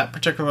loss of that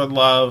particular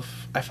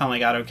love, I finally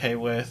got okay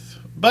with.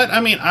 But,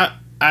 I mean,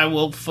 I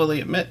will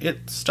fully admit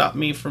it stopped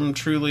me from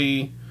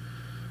truly...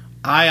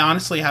 I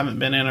honestly haven't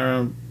been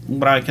in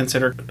what I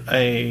consider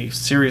a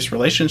serious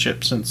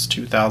relationship since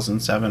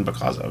 2007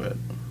 because of it.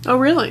 Oh,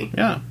 really?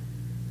 Yeah.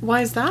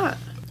 Why is that?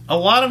 A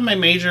lot of my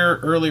major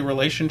early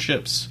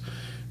relationships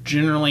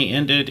generally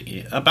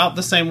ended about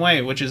the same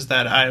way, which is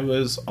that I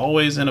was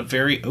always in a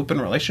very open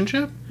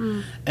relationship.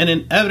 And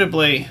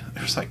inevitably,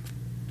 there's like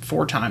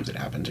 4 times it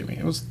happened to me.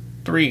 It was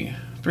three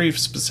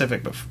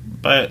specific,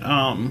 but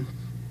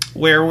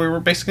where we were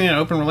basically in an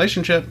open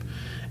relationship,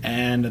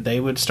 and they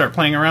would start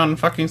playing around and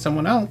fucking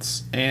someone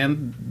else,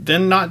 and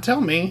then not tell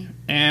me.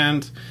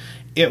 And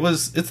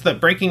it's the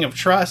breaking of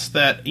trust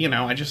that,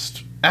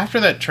 after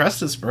that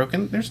trust is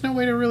broken, there's no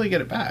way to really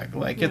get it back.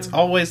 Like, it's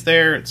always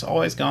there, it's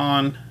always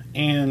gone.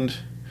 And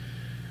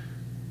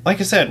like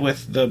I said,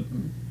 with the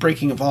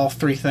breaking of all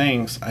 3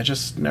 things, I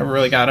just never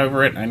really got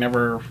over it, and I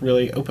never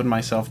really opened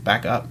myself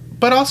back up.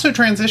 But also,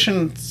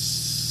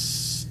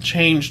 transitions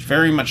changed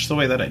very much the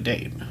way that I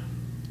date.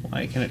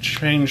 And it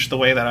changed the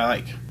way that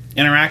I,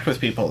 interact with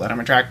people that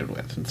I'm attracted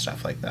with and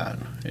stuff like that.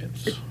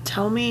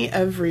 Tell me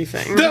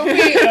everything. Tell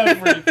me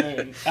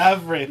everything.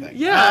 Everything.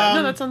 Yeah,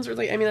 no, that sounds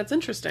really... I mean, that's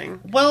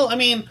interesting. Well,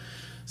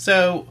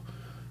 so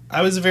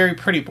I was a very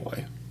pretty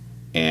boy,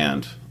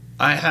 and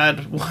I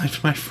had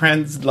what my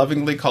friends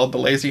lovingly called the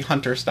lazy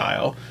hunter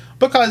style,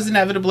 because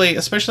inevitably,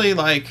 especially in,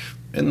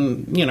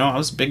 I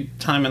was big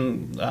time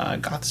in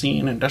goth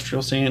scene,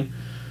 industrial scene,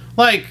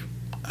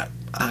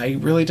 I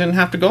really didn't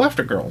have to go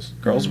after girls.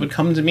 Girls would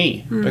come to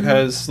me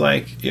because,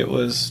 it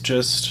was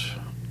just,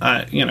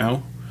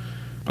 I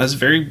was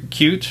very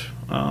cute,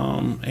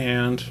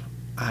 and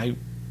I,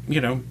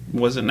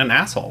 wasn't an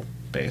asshole,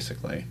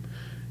 basically.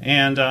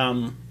 And,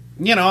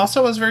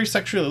 also I was very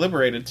sexually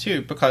liberated,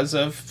 too, because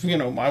of,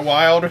 my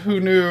wild, who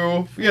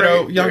knew,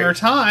 younger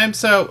time.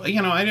 So, I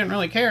didn't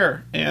really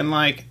care. And,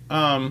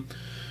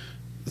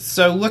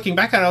 so looking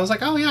back at it, I was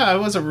like, oh, yeah, I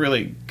was a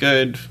really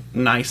good,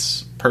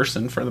 nice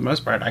person for the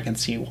most part. I can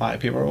see why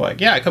people were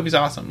like, yeah, Coby's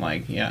awesome.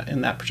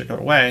 In that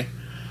particular way.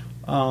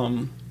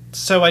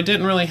 So I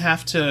didn't really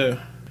have to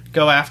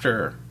go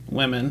after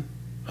women.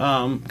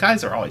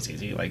 Guys are always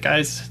easy.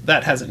 Guys,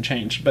 that hasn't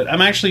changed. But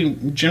I'm actually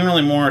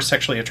generally more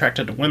sexually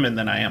attracted to women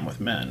than I am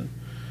with men.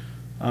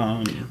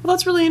 Well,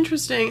 that's really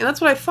interesting. And that's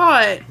what I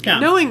thought,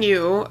 knowing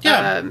you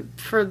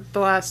for the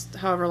last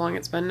however long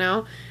it's been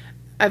now.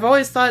 I've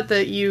always thought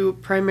that you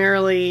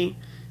primarily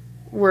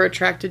were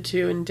attracted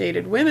to and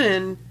dated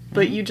women,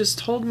 but you just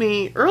told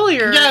me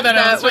earlier that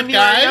I was when with you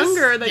guys. were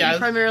younger that Yeah, you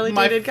primarily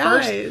dated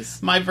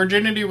guys. My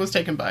virginity was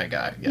taken by a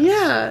guy. Yes.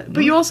 Yeah,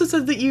 but you also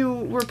said that you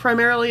were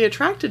primarily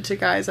attracted to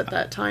guys at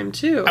that time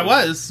too. I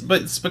was,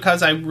 but it's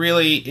because I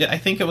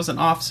think it was an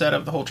offset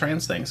of the whole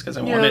trans things,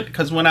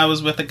 because when I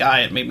was with a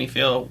guy, it made me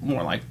feel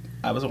more like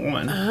I was a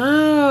woman.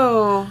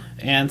 Oh.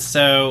 And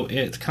so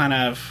it's kind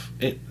of,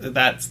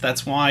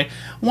 that's why.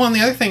 Well, and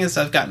the other thing is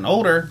I've gotten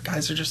older,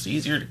 guys are just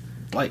easier to,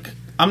 like,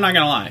 I'm not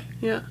gonna lie.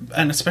 Yeah.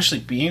 And especially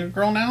being a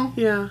girl now.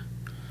 Yeah.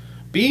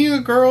 Being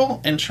a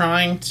girl and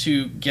trying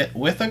to get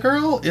with a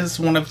girl is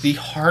one of the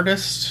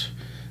hardest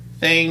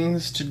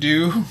things to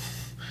do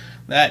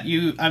that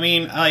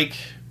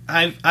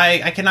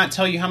I cannot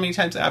tell you how many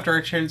times after I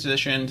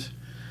transitioned,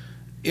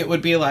 it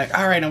would be like,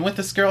 all right, I'm with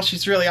this girl.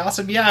 She's really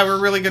awesome. Yeah, we're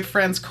really good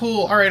friends.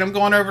 Cool. All right, I'm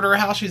going over to her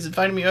house. She's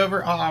inviting me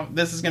over. Oh,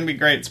 this is going to be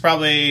great.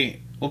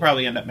 We'll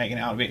probably end up making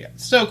out. It'll be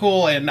so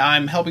cool. And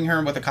I'm helping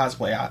her with a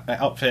cosplay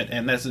outfit.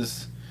 And this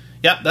is,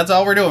 yep, that's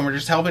all we're doing. We're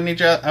just helping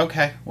each other.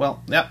 Okay,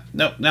 well, yep,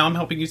 nope, now I'm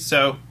helping you.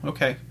 So,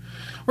 okay.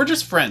 We're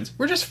just friends.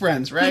 We're just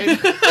friends, right?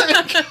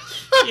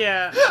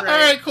 Yeah. Right. All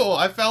right, cool.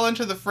 I fell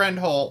into the friend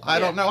hole. I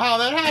don't know how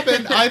that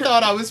happened. I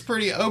thought I was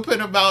pretty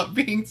open about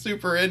being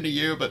super into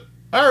you, but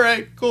all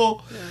right,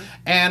 cool.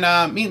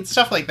 Yeah. And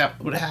stuff like that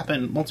would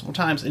happen multiple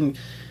times, and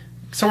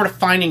sort of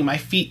finding my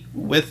feet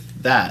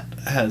with that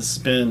has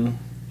been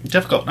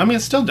difficult. I mean,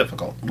 it's still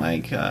difficult.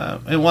 Like,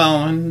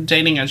 and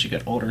dating as you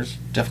get older is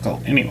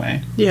difficult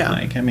anyway. Yeah.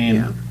 Like, I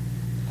mean,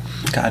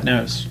 God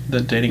knows the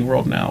dating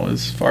world now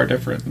is far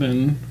different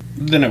than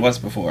it was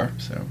before.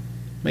 So,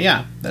 but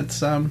yeah,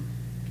 that's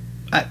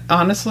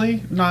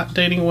honestly, not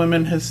dating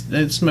women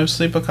it's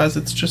mostly because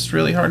it's just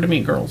really hard to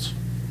meet girls.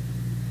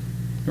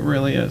 It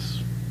really is.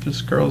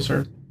 Just girls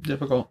are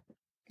difficult.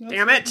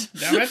 Damn it.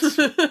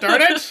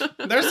 Darn it.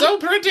 They're so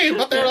pretty,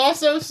 but they're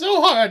also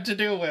so hard to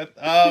deal with.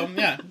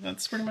 Yeah,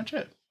 that's pretty much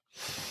it.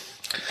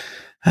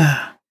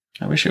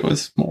 I wish it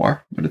was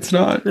more, but it's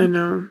not. I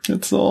know.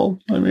 It's all,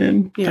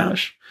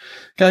 gosh.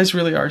 Guys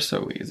really are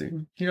so easy.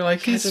 You're like,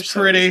 he's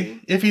pretty. So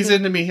if he's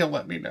into me, he'll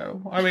let me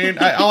know. I mean,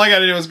 all I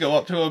gotta do is go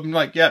up to him and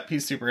like, yep,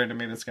 he's super into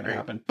me. That's gonna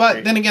happen.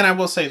 But then again, I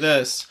will say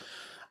this.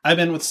 I've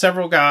been with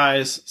several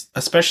guys,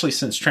 especially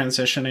since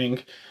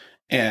transitioning,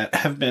 and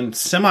have been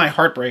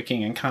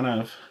semi-heartbreaking and kind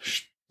of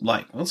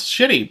it's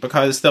shitty,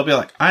 because they'll be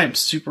like, I am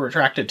super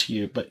attracted to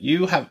you, but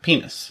you have a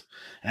penis.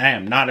 And I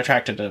am not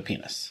attracted to a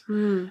penis.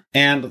 Mm.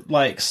 And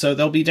so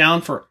they'll be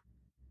down for,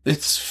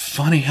 it's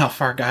funny how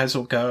far guys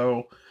will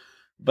go,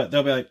 but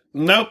they'll be like,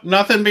 nope,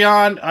 nothing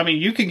beyond. I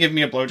mean, you can give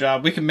me a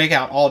blowjob. We can make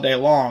out all day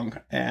long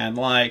and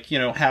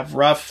have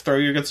rough, throw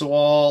you against the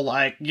wall,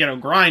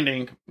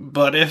 grinding.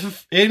 But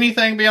if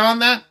anything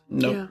beyond that,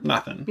 nope,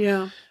 nothing.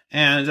 Yeah.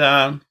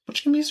 And,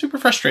 which can be super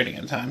frustrating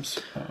at times.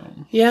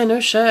 Yeah,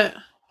 no shit.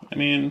 I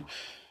mean,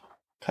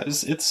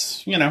 because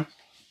it's,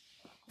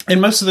 and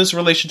most of those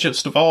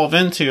relationships devolve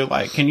into,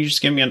 can you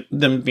just give me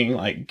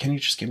can you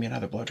just give me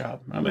another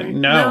blowjob? I'm like,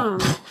 no,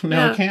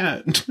 I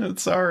can't.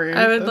 Sorry.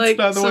 I would like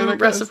some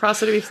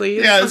reciprocity,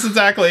 please. Yeah, that's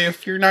exactly.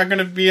 If you're not going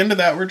to be into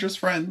that, we're just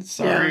friends.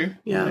 Sorry.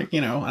 Yeah.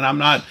 And I'm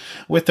not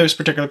with those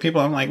particular people.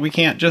 I'm like, we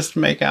can't just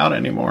make out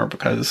anymore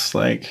because,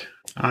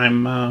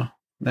 I'm,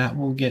 that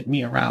will get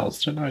me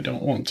aroused, and I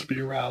don't want to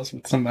be aroused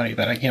with somebody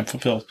that I can't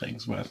fulfill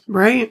things with.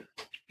 Right.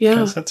 Yeah.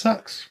 Because that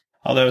sucks.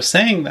 Although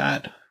saying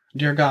that,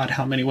 dear God,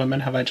 how many women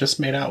have I just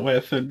made out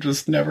with and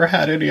just never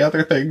had any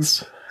other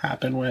things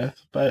happen with?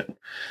 But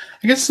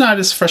I guess it's not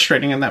as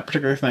frustrating in that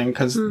particular thing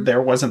because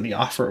there wasn't the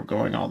offer of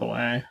going all the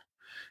way.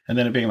 And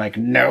then it being like,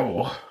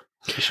 no.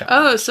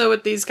 Oh, so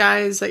with these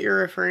guys that you're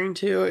referring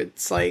to,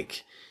 it's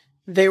like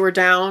they were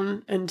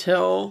down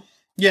until...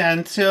 Yeah,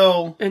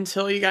 until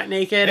you got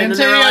naked. And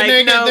until you got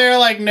naked, nope. They're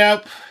like,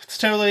 nope. It's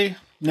totally,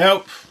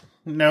 nope.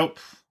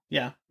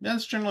 Yeah,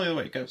 that's generally the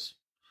way it goes.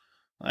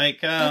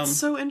 That's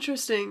so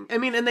interesting. I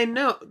mean, and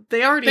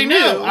they already knew.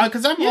 Know.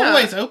 Because I'm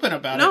always open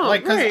about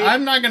it. Because right.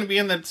 I'm not going to be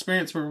in that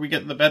experience where we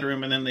get in the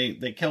bedroom and then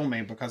they kill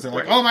me because they're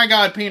like, oh my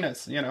God,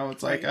 penis.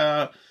 It's like,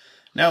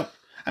 no.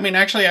 I mean,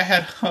 actually, I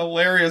had a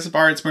hilarious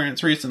bar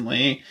experience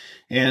recently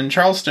in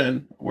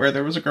Charleston where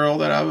there was a girl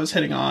that I was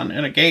hitting on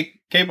in a gay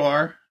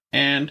bar.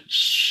 And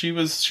she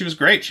was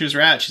great. She was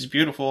rad. She's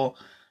beautiful.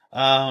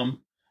 And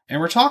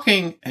we're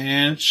talking,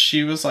 and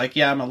she was like,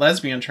 yeah, I'm a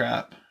lesbian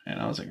trap. And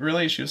I was like,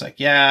 really? She was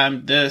like, yeah,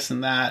 I'm this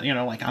and that.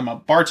 I'm a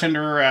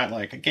bartender at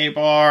a gay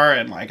bar,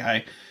 and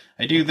I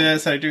do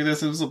this, I do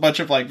this. It was a bunch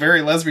of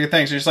very lesbian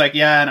things. She's like,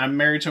 yeah, and I'm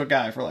married to a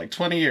guy for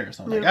 20 years.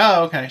 I was like,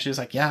 oh, okay. She was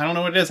like, yeah, I don't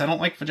know what it is. I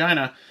don't like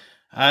vagina.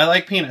 I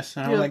like penis.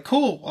 And I was like,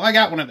 cool. Well, I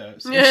got one of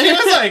those. And she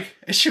was like,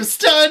 she was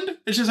stunned.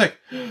 And she was like,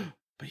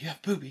 but you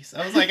have boobies.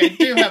 I was like, I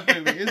do have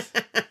boobies.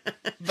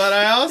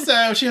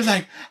 But she was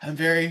like, I'm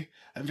very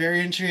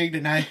intrigued.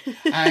 And I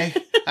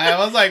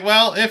was like,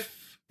 well,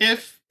 if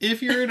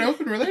you're in an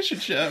open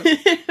relationship,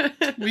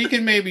 we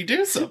can maybe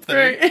do something.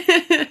 Right.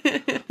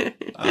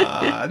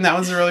 And that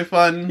was a really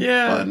fun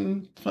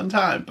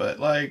time.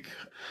 But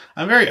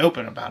I'm very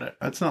open about it.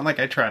 It's not like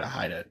I try to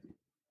hide it.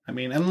 I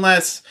mean,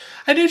 unless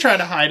I do try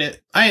to hide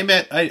it. I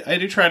admit I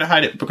do try to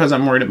hide it because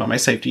I'm worried about my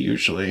safety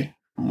usually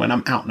when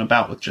I'm out and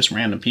about with just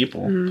random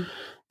people. Mm.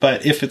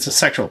 But if it's a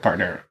sexual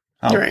partner,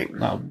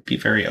 I'll be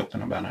very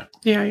open about it.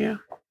 Yeah.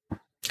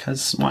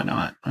 Because why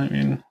not? I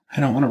mean, I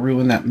don't want to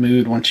ruin that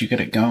mood once you get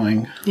it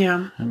going.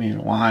 Yeah. I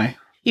mean, why?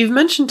 You've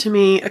mentioned to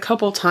me a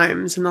couple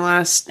times in the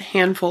last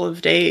handful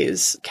of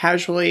days,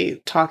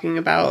 casually talking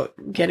about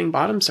getting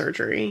bottom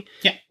surgery.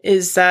 Yeah.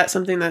 Is that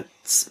something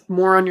that's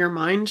more on your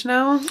mind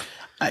now?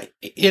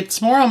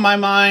 It's more on my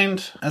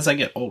mind as I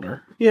get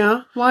older.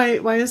 Yeah.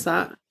 Why is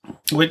that?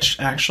 Which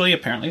actually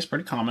apparently is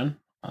pretty common.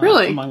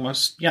 Really? Among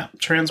most,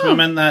 trans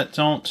women that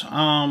don't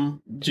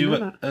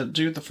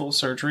do the full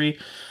surgery.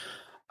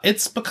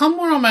 It's become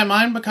more on my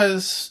mind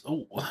because,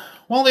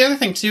 well, the other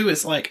thing too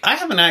is like, I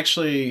haven't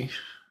actually,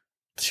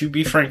 to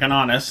be frank and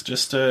honest,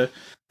 just to,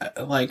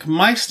 like,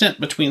 my stint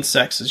between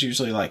sex is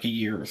usually like a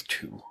year or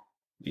two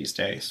these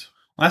days.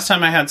 Last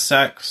time I had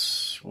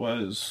sex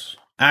was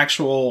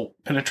actual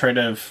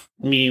penetrative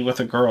me with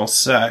a girl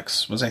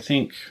sex was, I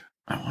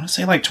want to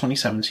say like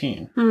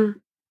 2017.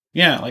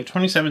 Yeah, like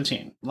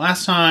 2017.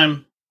 Last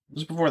time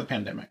was before the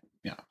pandemic.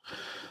 Yeah.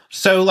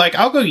 So like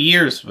I'll go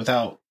years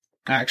without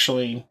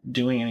actually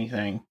doing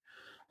anything.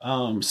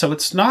 So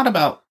it's not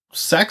about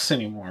sex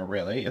anymore,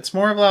 really. It's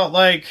more about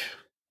like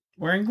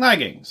wearing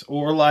leggings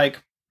or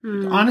like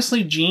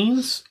honestly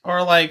jeans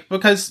or like,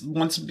 because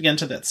once we get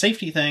into that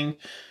safety thing,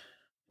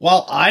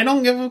 while I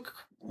don't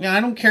I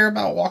don't care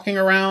about walking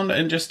around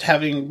and just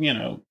having,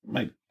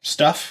 my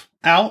stuff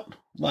out.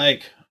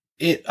 Like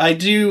I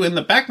do in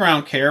the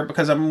background care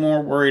because I'm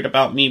more worried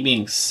about me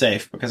being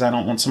safe because I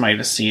don't want somebody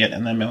to see it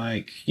and then be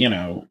like,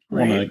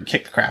 want to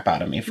kick the crap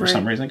out of me for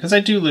some reason. Because I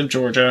do live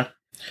Georgia.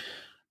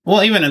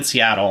 Well, even in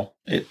Seattle,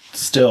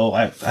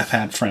 I've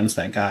had friends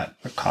that got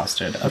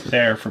accosted up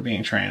there for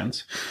being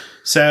trans.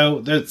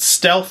 So the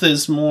stealth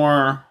is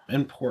more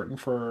important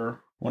for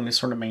when we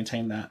sort of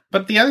maintain that.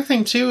 But the other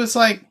thing too is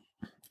like,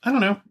 I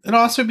don't know.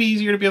 It'll also be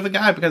easier to be with a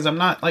guy because I'm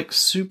not like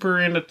super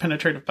into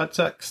penetrative butt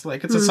sex.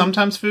 Like it's a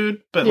sometimes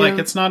food, but like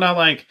it's not a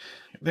like,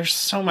 there's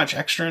so much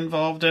extra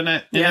involved in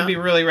it. And it'd be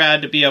really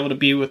rad to be able to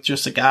be with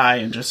just a guy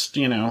and just,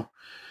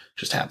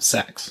 just have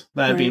sex.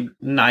 That'd be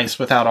nice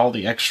without all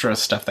the extra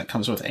stuff that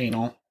comes with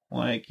anal.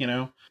 Like,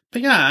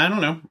 but yeah, I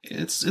don't know.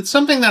 It's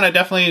something that I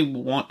definitely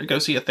want to go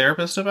see a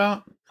therapist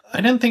about.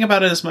 I didn't think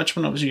about it as much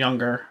when I was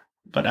younger,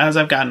 but as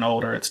I've gotten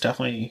older, it's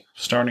definitely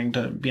starting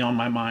to be on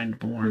my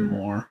mind more and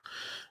more.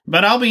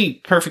 But I'll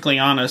be perfectly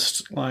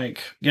honest,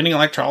 like, getting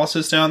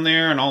electrolysis down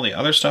there and all the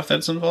other stuff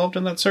that's involved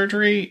in that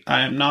surgery,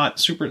 I am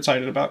not super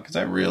excited about because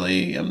I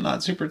really am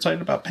not super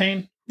excited about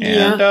pain.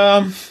 And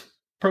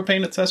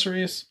propane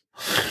accessories,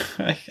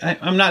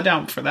 I'm not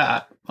down for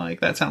that.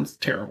 Like, that sounds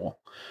terrible.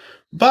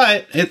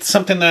 But it's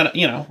something that,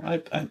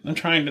 I'm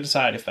trying to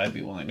decide if I'd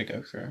be willing to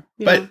go through.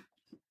 Yeah.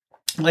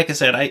 But, like I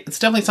said, it's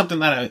definitely something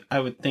that I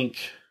would think...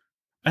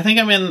 I think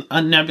I'm in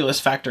a nebulous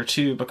factor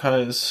too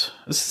because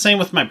it's the same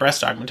with my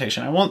breast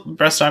augmentation. I want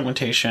breast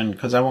augmentation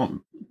because I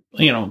want,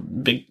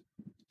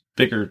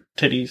 bigger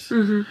titties.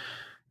 Mm-hmm.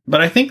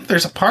 But I think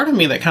there's a part of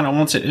me that kind of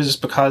wants it is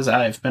because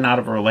I've been out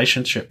of a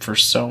relationship for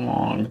so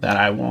long that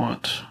I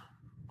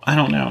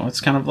don't know. It's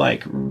kind of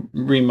like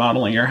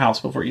remodeling your house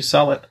before you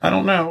sell it. I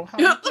don't know how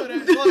to put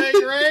it. Like,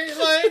 right?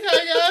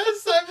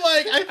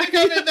 Like, I think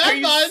I'm in that Are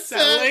you mindset.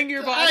 selling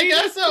your body? I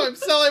guess so. I'm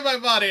selling my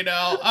body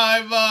now.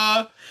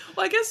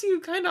 Well, I guess you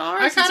kind of are.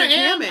 I kind of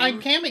am.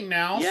 I'm camming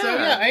now, so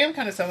yeah, I am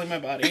kind of selling my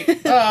body.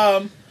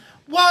 Well,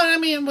 I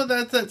mean, but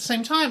at the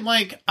same time,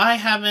 like, I've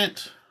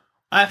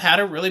had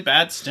a really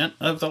bad stint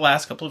of the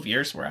last couple of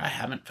years where I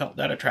haven't felt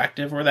that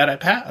attractive or that I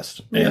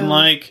passed, and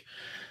like,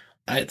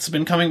 it's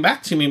been coming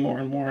back to me more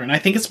and more, and I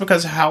think it's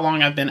because of how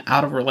long I've been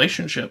out of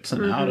relationships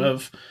and out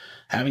of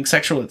having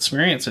sexual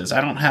experiences.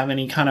 I don't have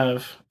any kind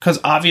of, because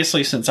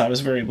obviously since I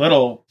was very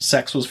little,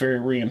 sex was very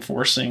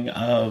reinforcing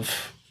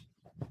of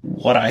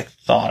what I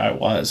thought I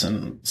was.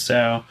 And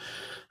so,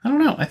 I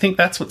don't know. I think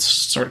that's what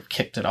sort of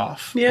kicked it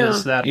off. Yeah.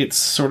 Is that it's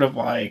sort of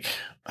like,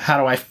 how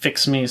do I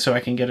fix me so I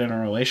can get in a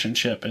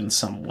relationship in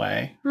some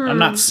way? I'm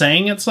not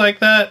saying it's like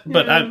that,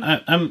 but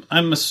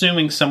I'm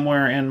assuming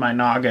somewhere in my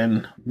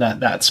noggin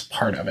that that's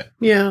part of it.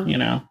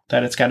 Yeah.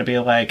 That it's got to be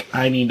like,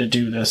 I need to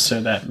do this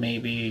so that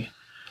maybe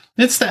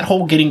it's that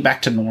whole getting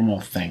back to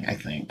normal thing, I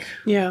think.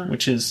 Yeah.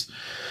 Which is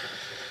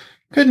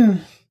good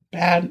and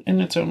bad in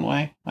its own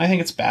way. I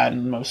think it's bad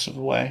in most of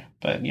the way,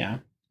 but yeah.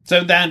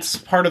 So that's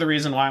part of the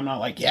reason why I'm not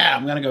like,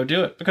 I'm going to go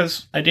do it,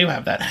 because I do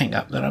have that hang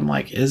up that I'm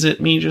like, is it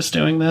me just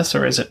doing this,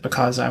 or is it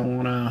because I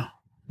want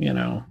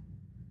to,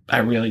 I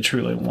really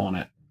truly want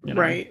it?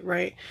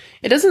 Right.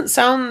 It doesn't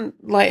sound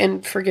like,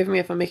 and forgive me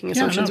if I'm making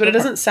assumptions, but it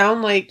doesn't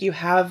sound like you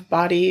have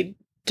body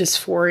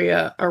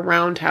dysphoria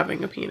around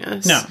having a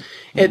penis. No.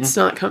 It's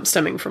not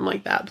stemming from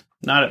like that.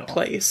 Not at all.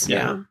 Place.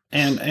 Yeah.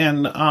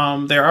 And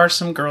there are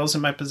some girls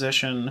in my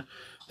position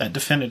that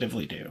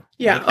definitively do.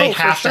 Yeah. Like, they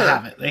have to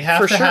have it. They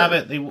have to have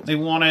it. They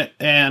want it.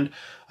 And,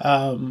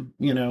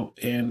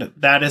 and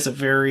that is a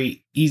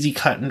very easy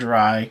cut and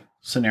dry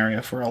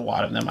scenario for a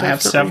lot of them. Definitely. I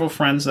have several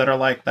friends that are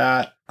like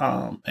that.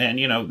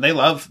 And they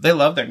love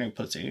their new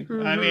pussy.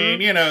 Mm-hmm. I mean,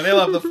 they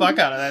love the fuck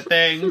out of that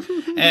thing.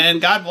 And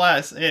God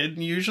bless.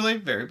 And usually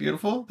very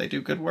beautiful. They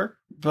do good work.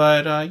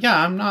 But yeah,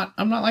 I'm not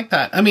like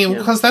that. I mean,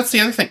 because that's the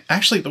other thing.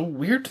 Actually, the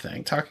weird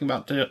thing, talking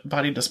about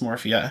body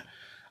dysmorphia,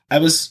 I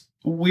was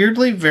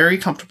weirdly very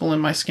comfortable in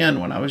my skin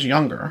when I was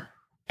younger.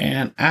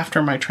 And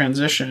after my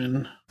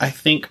transition, I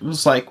think it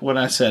was like when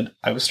I said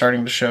I was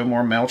starting to show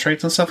more male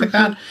traits and stuff like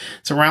that.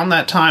 It's around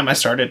that time I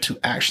started to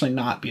actually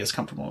not be as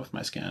comfortable with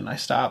my skin. I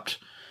stopped,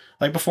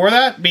 like before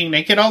that, being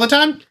naked all the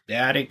time.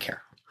 Yeah, I didn't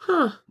care.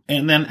 Huh.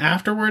 And then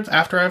afterwards,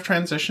 after I've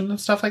transitioned and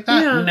stuff like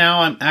that,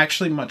 now I'm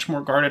actually much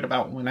more guarded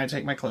about when I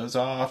take my clothes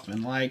off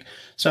and like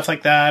stuff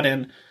like that.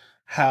 And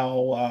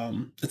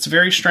how it's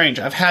very strange.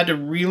 I've had to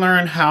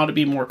relearn how to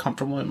be more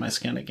comfortable in my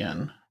skin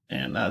again.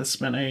 And it's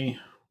been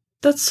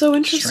that's so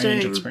interesting.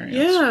 Strange experience.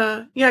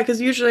 Yeah. Yeah, because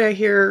usually I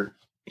hear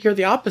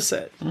the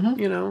opposite,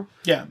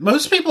 Yeah,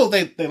 most people,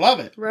 they love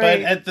it.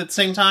 Right. But at the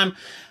same time,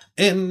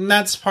 and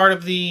that's part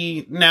of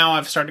now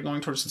I've started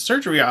going towards the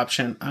surgery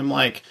option. I'm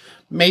like,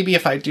 maybe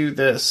if I do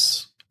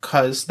this,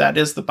 because that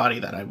is the body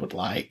that I would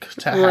like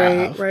to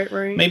have.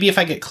 Right. Maybe if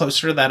I get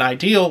closer to that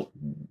ideal,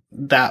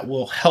 that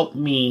will help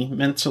me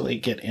mentally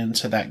get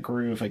into that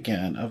groove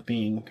again of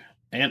being,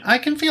 and I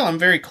can feel I'm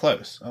very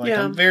close. Like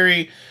I'm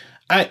very...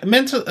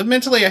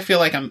 mentally, I feel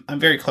like I'm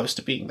very close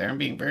to being there and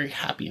being very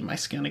happy in my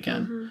skin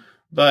again.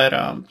 But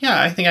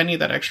yeah, I think I need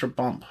that extra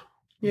bump.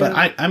 Yeah.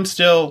 But I'm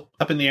still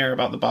up in the air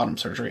about the bottom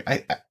surgery.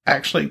 I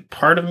actually,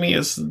 part of me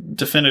is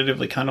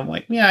definitively kind of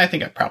like, yeah, I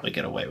think I'd probably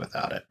get away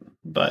without it.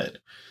 But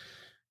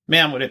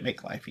man, would it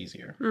make life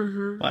easier?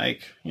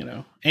 Like,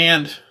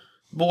 and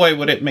boy,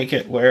 would it make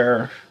it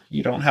where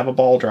you don't have a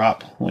ball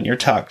drop when you're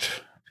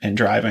tucked and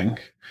driving,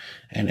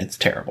 and it's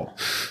terrible.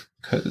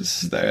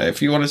 Because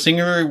if you want a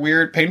singularly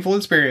weird, painful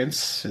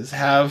experience, is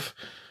have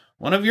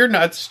one of your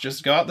nuts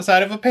just go out the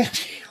side of a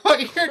panty while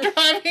you're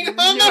driving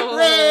on the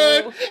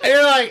road. And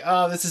you're like,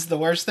 oh, this is the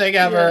worst thing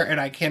ever, and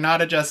I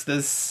cannot adjust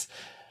this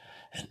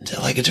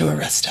until I get to a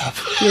rest stop.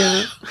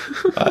 Yeah.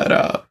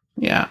 But,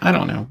 yeah, I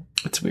don't know.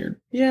 It's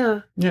weird.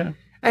 Yeah. Yeah.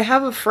 I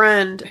have a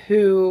friend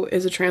who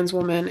is a trans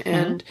woman,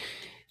 and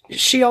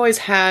she always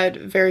had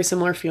very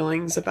similar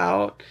feelings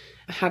about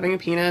having a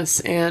penis,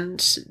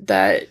 and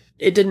that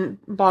it didn't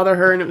bother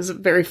her, and it was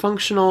very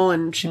functional,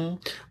 and she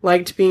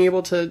liked being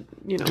able to,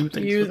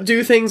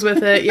 do things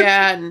with it.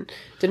 Yeah. And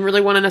didn't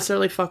really want to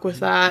necessarily fuck with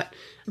that.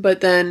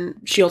 But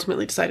then she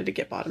ultimately decided to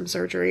get bottom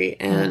surgery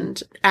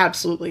and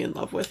absolutely in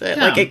love with it.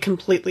 Yeah. Like it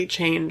completely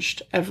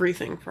changed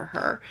everything for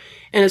her.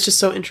 And it's just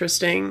so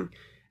interesting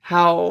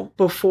how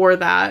before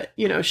that,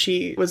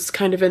 she was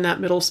kind of in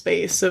that middle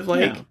space of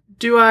like,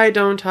 do I,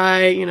 don't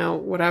I,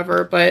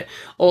 whatever. But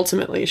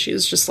ultimately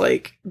she's just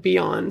like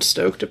beyond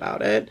stoked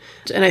about it.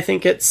 And I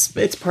think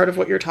it's part of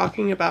what you're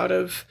talking about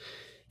of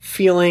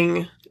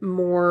feeling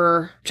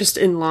more just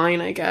in line,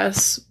 I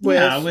guess.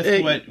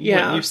 With what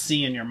you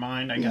see in your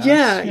mind, I guess.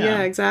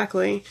 Yeah,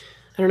 exactly.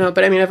 I don't know,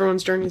 but I mean,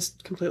 everyone's journey is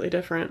completely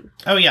different.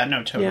 Oh yeah,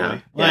 no, totally. Yeah,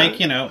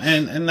 like,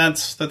 and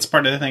that's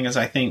part of the thing is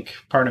I think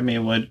part of me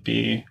would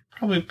be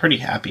probably pretty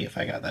happy if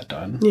I got that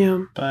done.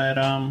 Yeah.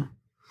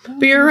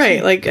 But you're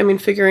right. Like, I mean,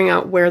 figuring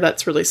out where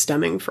that's really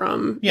stemming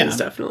from is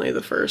definitely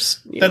the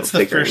first. That's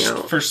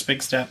the first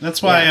big step.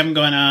 That's why I'm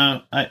going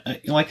to,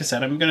 like I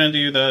said, I'm going to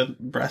do the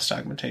breast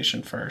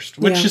augmentation first,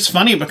 which is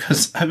funny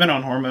because I've been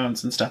on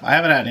hormones and stuff. I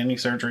haven't had any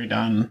surgery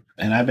done,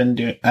 and I've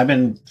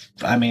been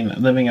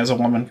living as a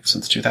woman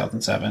since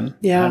 2007.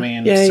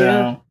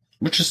 Yeah.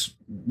 Which has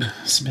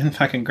it's been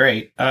fucking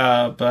great.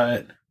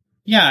 But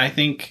yeah, I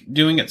think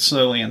doing it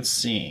slowly and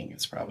seeing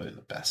is probably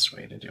the best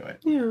way to do it.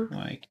 Yeah.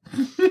 Like.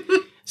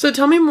 So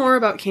tell me more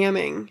about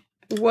camming.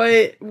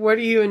 What are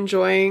you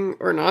enjoying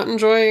or not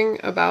enjoying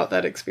about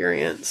that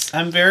experience?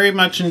 I'm very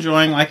much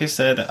enjoying, like I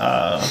said,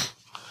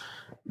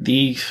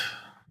 the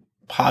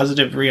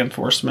positive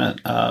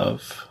reinforcement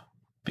of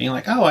being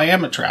like, oh, I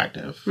am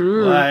attractive.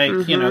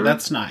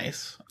 That's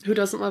nice. Who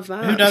doesn't love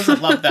that? Who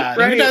doesn't love that?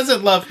 Right. Who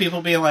doesn't love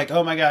people being like,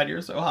 oh my God,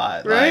 you're so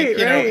hot? Right,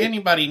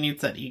 anybody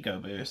needs that ego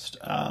boost.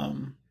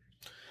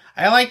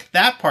 I like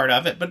that part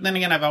of it, but then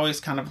again, I've always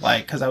kind of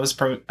like, because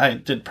I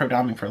did pro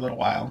doming for a little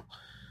while,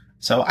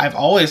 so I've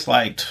always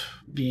liked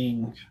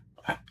being,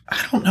 I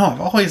don't know,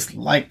 I've always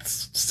liked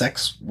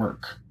sex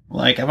work.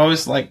 Like, I've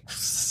always liked,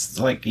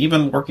 like,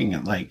 even working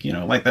at, like,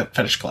 like that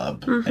fetish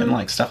club and,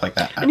 like, stuff like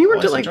that. And you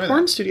worked at, like,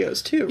 porn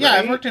studios, too, right? Yeah,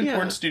 I've worked in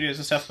porn studios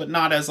and stuff, but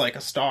not as, like,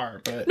 a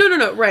star. But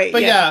No, right.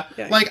 But, yeah,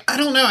 like, I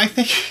don't know. I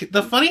think,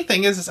 the funny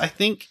thing is I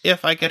think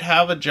if I could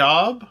have a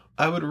job,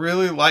 I would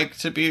really like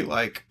to be,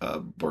 like, a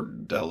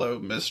bordello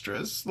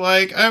mistress.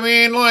 Like, I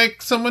mean,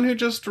 like, someone who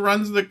just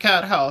runs the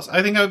cat house.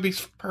 I think I would be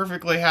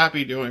perfectly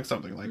happy doing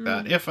something like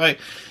that.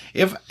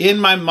 If in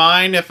my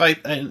mind,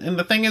 and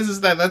the thing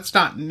is that that's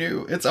not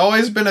new. It's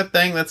always been a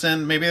thing that's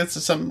in, maybe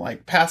it's some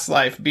like past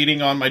life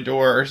beating on my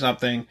door or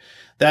something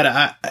that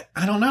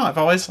I don't know. I've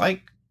always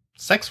liked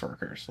sex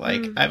workers.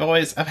 Like I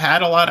used to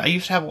have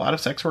a lot of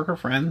sex worker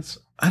friends.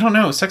 I don't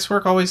know. Sex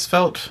work always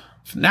felt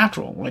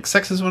natural. Like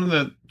sex is one of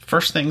the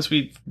first things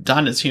we've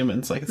done as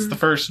humans. Like, it's the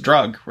first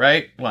drug,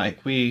 right?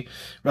 like we're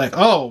like,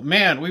 oh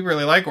man, we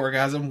really like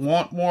orgasm,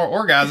 want more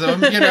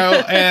orgasm,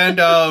 and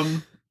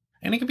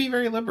it can be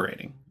very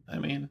liberating. I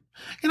mean,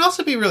 it can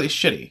also be really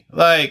shitty,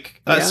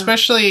 like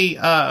especially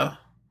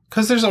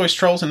because there's always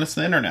trolls and it's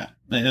the internet,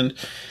 and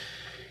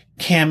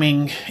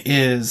camming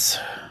is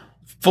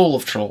full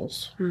of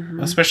trolls,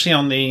 especially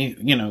on the,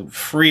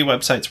 free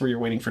websites where you're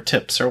waiting for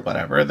tips or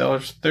whatever.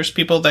 There's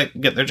people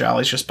that get their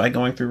jollies just by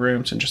going through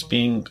rooms and just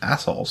being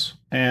assholes.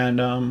 And,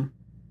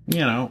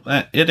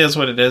 it is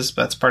what it is.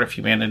 That's part of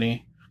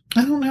humanity.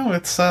 I don't know.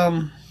 It's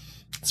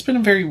been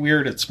a very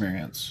weird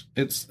experience.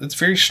 It's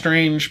very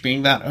strange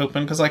being that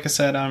open. 'Cause like I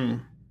said,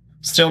 I'm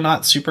still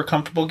not super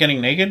comfortable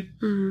getting naked.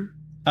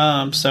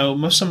 So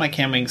most of my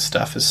camming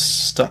stuff is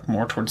stuck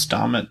more towards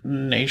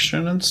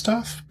domination and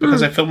stuff,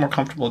 because I feel more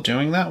comfortable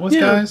doing that with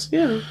guys.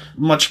 Yeah.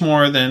 Much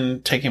more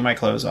than taking my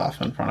clothes off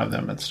in front of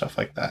them and stuff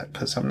like that.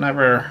 Because I've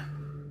never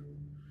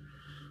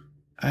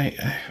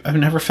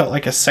felt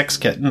like a sex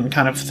kitten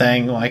kind of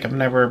thing. Like, I've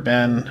never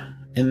been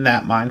in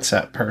that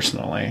mindset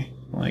personally.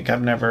 Like,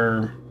 I've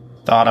never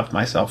thought of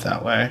myself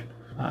that way.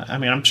 I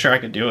mean, I'm sure I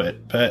could do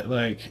it, but,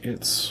 like,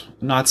 it's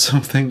not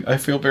something I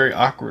feel very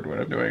awkward when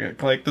I'm doing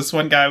it. Like, this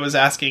one guy was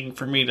asking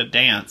for me to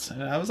dance,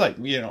 and I was like,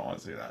 you don't want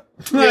to do that.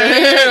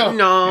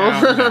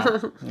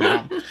 No.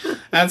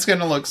 That's going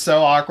to look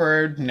so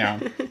awkward. No,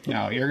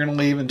 you're going to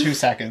leave in 2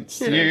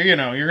 seconds. You're going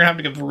to have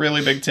to give a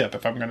really big tip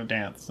if I'm going to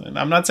dance. And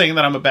I'm not saying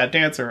that I'm a bad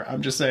dancer.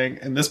 I'm just saying,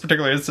 in this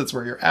particular instance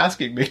where you're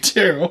asking me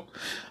to,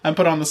 I'm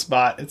put on the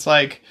spot. It's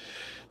like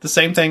the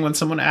same thing when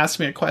someone asks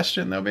me a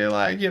question. They'll be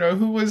like,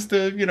 who was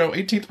the,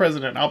 18th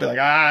president? I'll be like,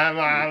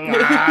 I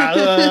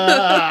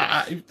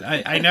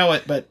know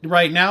it, but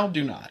right now,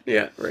 do not.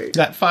 Yeah, right.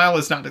 That file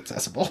is not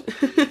accessible.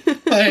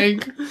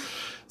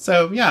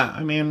 So, yeah,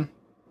 I mean,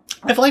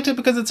 I've liked it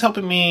because it's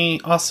helping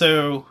me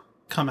also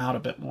come out a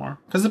bit more.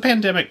 Because the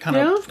pandemic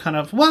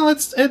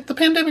the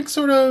pandemic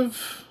sort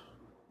of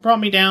brought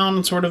me down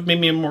and sort of made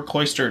me more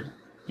cloistered.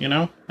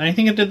 And I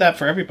think it did that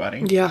for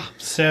everybody. Yeah.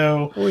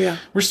 So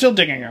we're still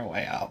digging our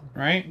way out,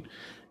 right?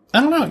 I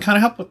don't know. It kind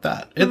of helped with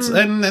that. It's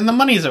and the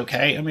money's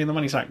okay. I mean, the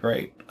money's not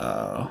great,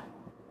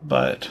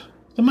 but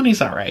the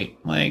money's all right.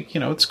 Like,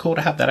 it's cool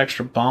to have that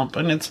extra bump,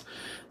 and it's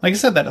like I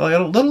said, that like, a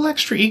little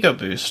extra ego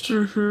boost.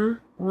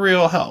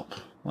 Real help.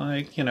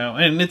 Like,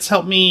 and it's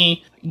helped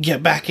me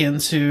get back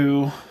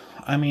into.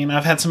 I mean,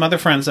 I've had some other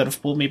friends that have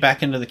pulled me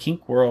back into the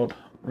kink world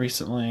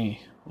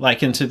recently,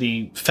 like into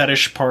the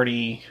fetish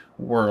party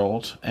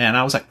world, and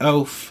I was like,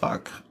 oh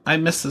fuck, I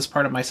miss this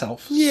part of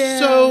myself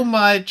so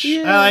much.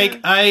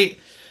 Like, I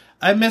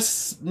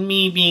miss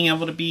me being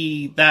able to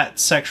be that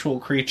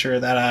sexual creature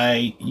that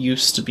I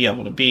used to be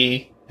able to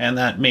be, and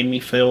that made me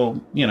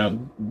feel,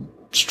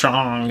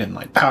 strong and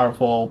like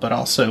powerful, but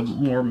also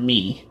more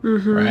me,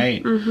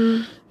 right?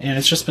 And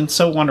it's just been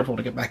so wonderful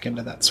to get back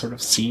into that sort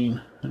of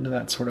scene, into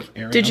that sort of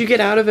area. Did you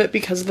get out of it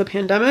because of the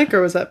pandemic,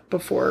 or was that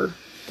before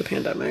the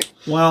pandemic?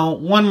 Well,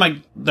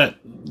 that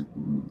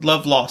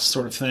love lost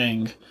sort of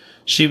thing,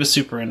 she was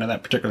super into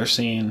that particular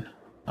scene,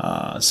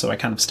 so I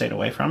kind of stayed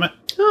away from it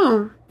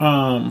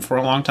for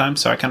a long time.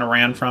 So I kind of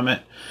ran from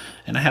it,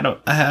 and I had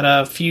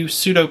a few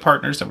pseudo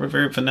partners that were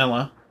very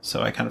vanilla,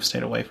 so I kind of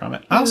stayed away from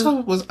it. I was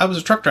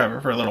a truck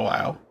driver for a little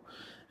while,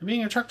 and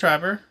being a truck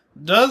driver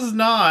does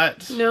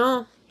not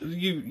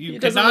you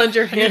cannot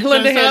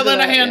lend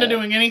a hand to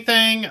doing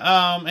anything,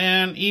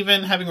 and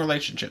even having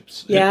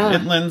relationships.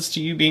 It lends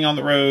to you being on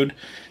the road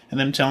and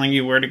them telling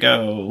you where to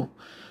go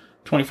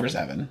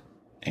 24/7.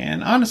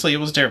 And honestly, it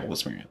was a terrible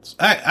experience.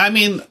 I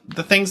mean,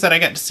 the things that I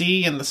got to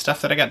see and the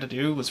stuff that I got to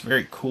do was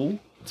very cool.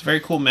 It's a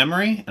very cool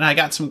memory, and I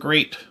got some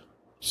great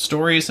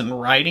stories and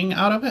writing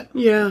out of it.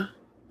 Yeah.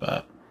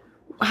 But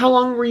how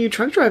long were you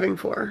truck driving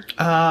for?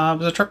 I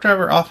was a truck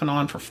driver off and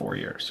on for 4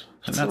 years.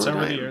 And that's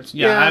over the years.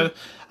 Yeah.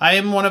 I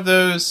am one of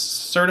those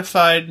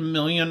certified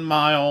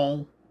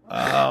 1,000,000-mile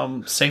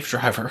safe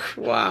driver.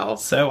 Wow.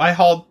 So I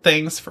hauled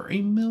things for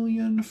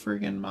 1,000,000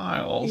 friggin'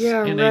 miles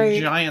in a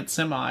giant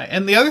semi.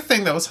 And the other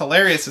thing that was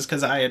hilarious is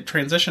because I had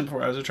transitioned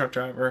before I was a truck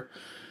driver.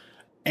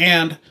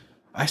 And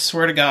I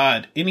swear to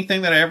God,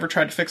 anything that I ever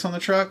tried to fix on the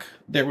truck,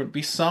 there would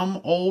be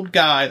some old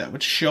guy that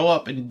would show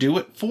up and do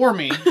it for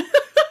me.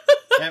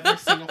 Every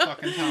single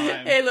fucking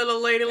time. Hey, little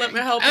lady, let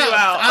me help you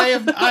out.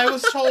 I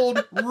was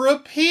told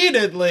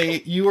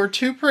repeatedly, you are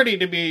too pretty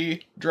to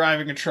be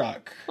driving a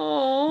truck.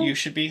 Aww. You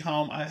should be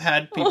home. I've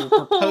had people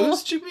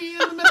propose to me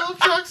in the middle of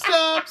truck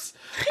stops.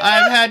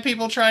 I've had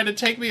people try to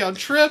take me on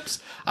trips.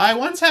 I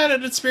once had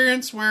an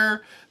experience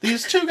where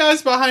these two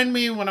guys behind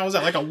me, when I was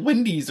at like a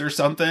Wendy's or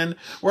something,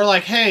 were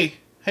like, hey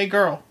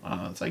girl.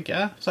 It's like,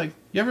 yeah. It's like,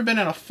 you ever been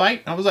in a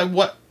fight? I was like,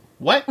 what?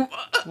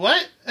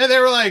 And they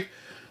were like,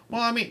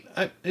 well, I mean,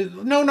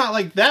 no, not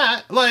like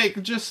that.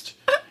 Like, just,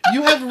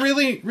 you have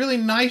really, really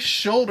nice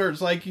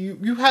shoulders. Like,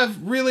 you have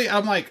really,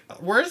 I'm like,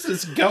 where is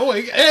this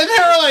going? And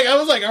they were like, I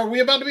was like, are we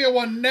about to be a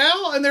one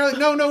now? And they're like,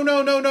 no.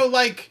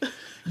 Like,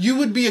 you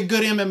would be a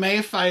good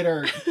MMA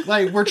fighter.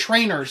 Like, we're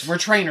trainers.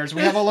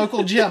 We have a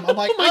local gym. I'm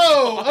like,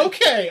 oh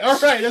okay. All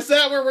right. Is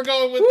that where we're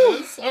going with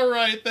this? All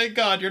right. Thank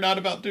God you're not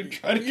about to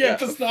try to keep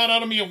the snot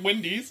out of me at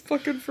Wendy's.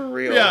 Fucking for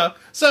real. Yeah.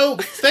 So,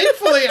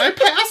 thankfully, I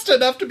passed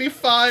enough to be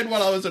fine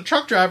while I was a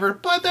truck driver,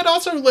 but that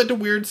also led to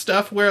weird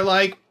stuff where,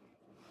 like,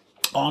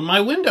 on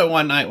my window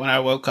one night when I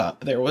woke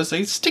up, there was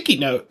a sticky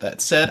note that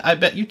said, "I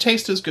bet you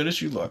taste as good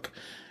as you look."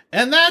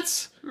 And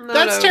that's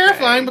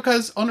terrifying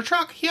because on a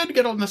truck, he had to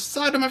get on the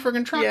side of my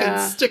friggin' truck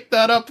and stick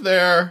that up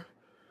there.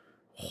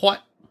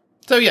 What?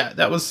 So yeah,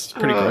 that was a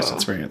pretty gross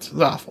experience. It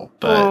was awful.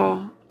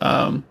 But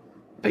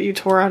but you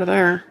tore out of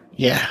there.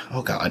 Yeah.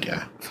 Oh God,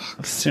 yeah.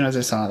 As soon as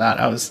I saw that,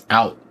 I was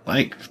out.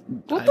 Like,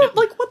 what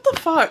the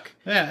fuck?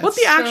 Yeah. What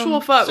the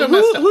actual fuck? So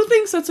who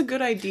thinks that's a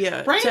good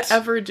idea to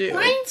ever do?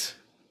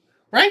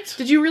 Right?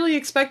 Did you really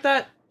expect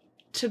that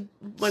to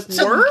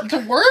work?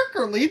 To work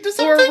or lead to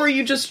something? Or were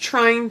you just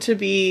trying to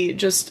be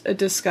just a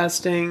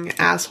disgusting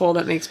asshole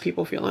that makes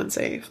people feel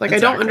unsafe? Like, exactly.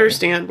 I don't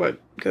understand what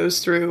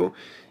goes through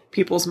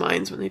people's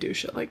minds when they do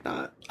shit like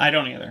that. I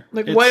don't either.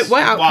 Like, what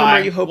outcome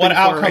are you hoping for? What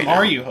outcome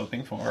are you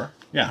hoping for?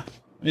 Yeah.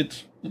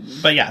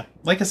 But yeah,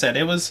 like I said,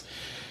 it was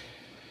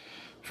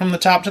from the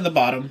top to the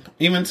bottom,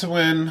 even to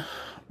when.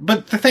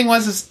 But the thing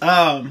was,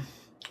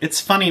 it's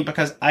funny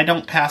because I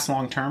don't pass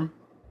long term.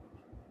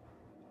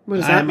 What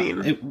does that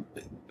mean?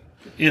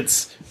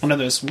 It's one of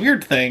those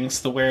weird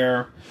things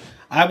where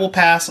I will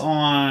pass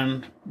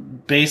on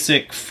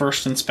basic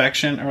first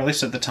inspection, or at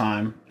least at the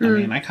time. I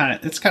mean,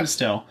 it's kind of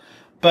still.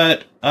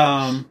 But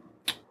the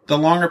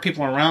longer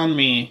people around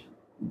me,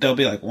 there'll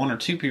be like one or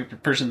two people per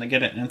person that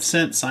get it. And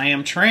since I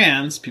am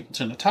trans, people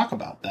tend to talk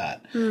about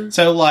that.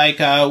 So like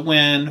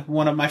when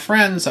one of my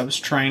friends I was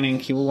training,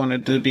 he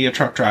wanted to be a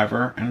truck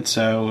driver. And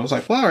so I was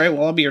like, well, all right,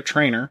 well, I'll be your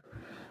trainer.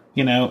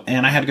 You know,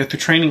 and I had to go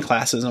through training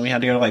classes, and we had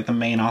to go to like the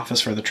main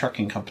office for the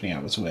trucking company I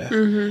was with.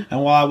 And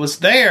while I was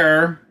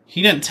there,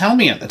 he didn't tell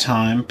me at the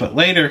time, but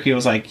later he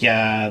was like,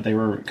 yeah, they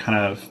were kind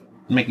of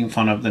making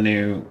fun of the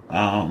new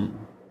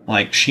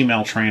like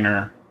she-male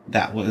trainer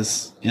that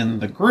was in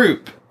the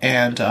group.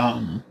 And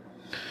I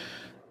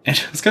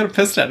was kind of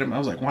pissed at him. I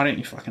was like, why didn't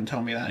you fucking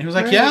tell me that? And he was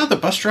like, yeah, the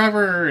bus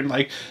driver. And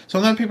like,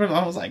 so then people,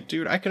 I was like,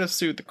 dude, I could have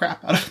sued the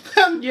crap out of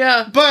them.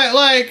 Yeah. But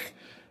like,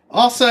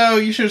 also,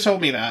 you should have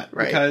told me that.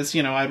 Right. Because,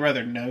 you know, I'd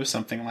rather know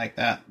something like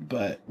that.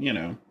 But, you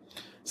know.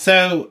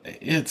 So,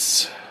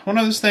 it's one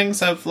of those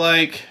things of,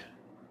 like,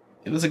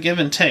 it was a give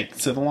and take.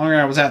 So, the longer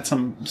I was at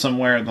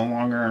somewhere, the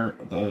longer,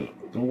 the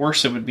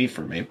worse it would be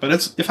for me.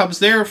 But if I was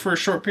there for a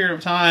short period of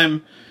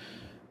time,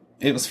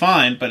 it was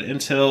fine. But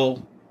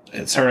until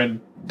it started,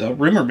 the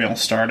rumor mill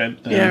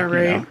started. Then, you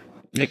know,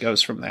 it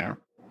goes from there.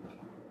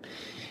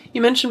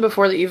 You mentioned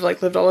before that you've,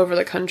 like, lived all over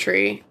the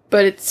country.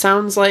 But it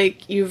sounds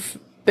like you've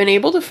been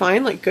able to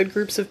find like good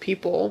groups of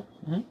people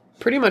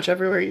pretty much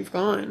everywhere you've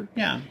gone.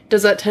 Yeah.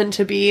 Does that tend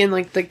to be in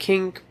like the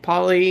kink,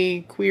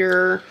 poly,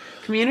 queer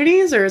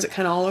communities, or is it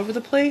kind of all over the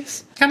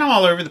place? Kind of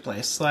all over the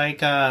place.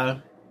 Like,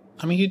 I'm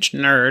a huge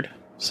nerd,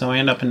 so I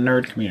end up in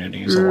nerd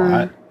communities a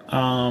lot.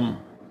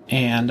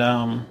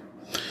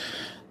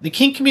 The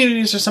kink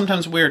communities are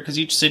sometimes weird because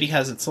each city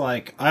has its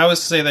like. I always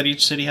say that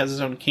each city has its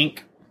own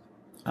kink.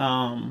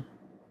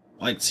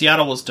 Like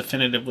Seattle was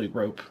definitively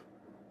rope.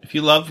 If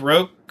you love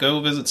rope,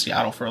 go visit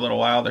Seattle for a little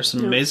while. There's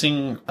some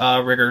amazing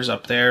riggers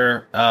up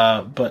there.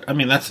 But I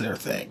mean, that's their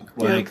thing.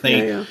 Like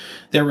they're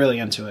really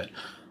into it.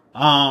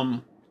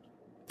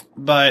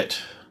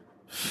 But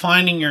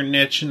finding your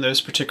niche in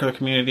those particular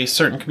communities,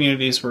 certain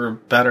communities were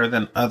better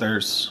than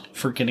others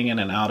for getting in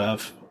and out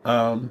of.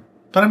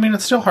 But I mean,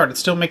 it's still hard. It's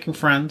still making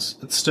friends.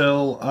 It's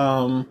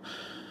still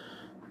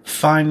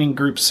finding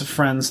groups of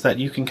friends that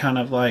you can kind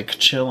of like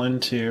chill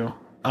into.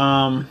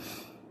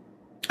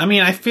 I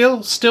mean, I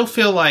still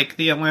feel like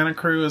the Atlanta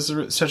crew is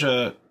such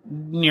a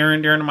near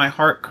and dear to my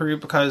heart crew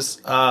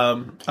because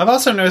I've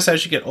also noticed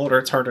as you get older,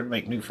 it's harder to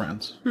make new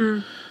friends.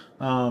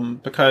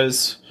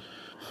 Because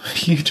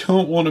you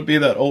don't want to be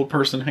that old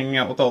person hanging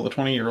out with all the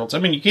 20-year-olds. I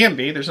mean, you can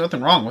be. There's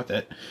nothing wrong with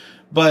it.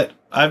 But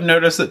I've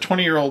noticed that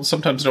 20-year-olds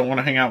sometimes don't want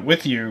to hang out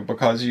with you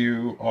because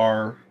you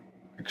are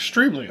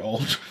extremely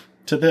old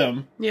to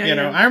them. Yeah, you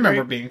know, I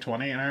remember being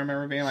 20 and I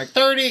remember being like,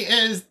 30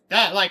 is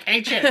that like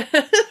ancient.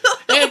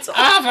 It's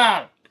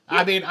awful.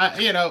 I mean,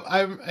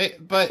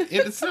 but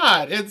it's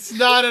not. It's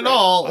not at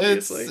all.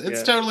 It's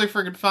totally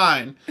freaking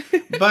fine.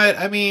 But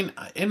I mean,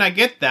 and I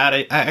get that.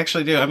 I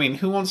actually do. I mean,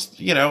 who wants?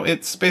 You know,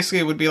 it's basically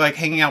it would be like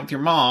hanging out with your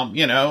mom.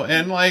 You know,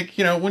 and like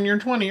when you're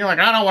 20, you're like,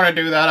 I don't want to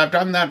do that. I've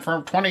done that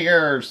for 20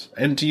 years,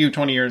 and to you,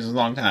 20 years is a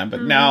long time.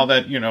 But now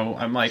that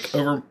I'm like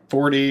over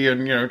 40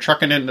 and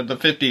trucking into the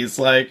 50s,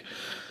 like.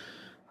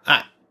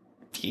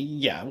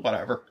 Yeah,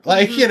 whatever.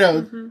 Like,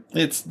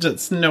 it's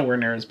just nowhere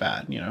near as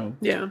bad,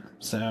 Yeah.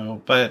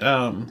 So, but,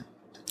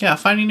 yeah,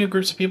 finding new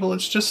groups of people,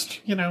 it's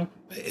just,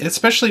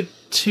 especially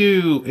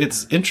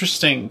it's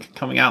interesting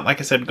coming out,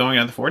 like I said, going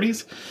into the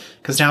 40s,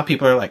 because now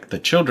people are like, the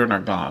children are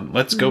gone.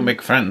 Let's go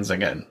make friends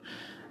again.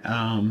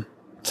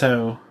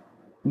 So,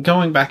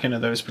 going back into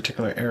those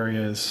particular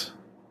areas,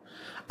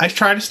 I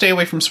try to stay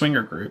away from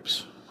swinger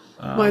groups.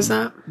 Why is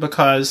that?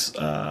 Because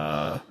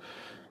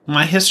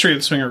my history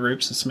of swinger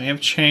groups, this may have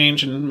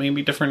changed and may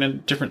be different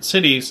in different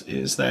cities,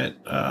 is that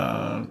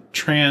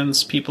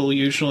trans people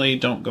usually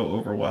don't go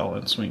over well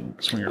in swinger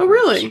groups. Oh,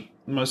 really?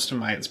 Most of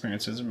my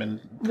experiences have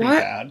been pretty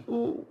bad.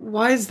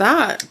 Why is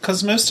that?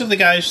 Because most of the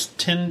guys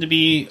tend to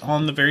be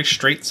on the very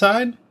straight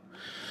side.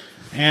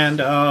 And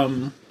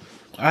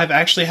I've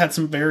actually had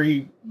some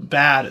very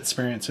bad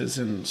experiences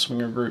in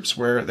swinger groups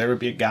where there would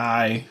be a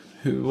guy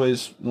who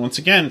was, once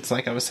again, it's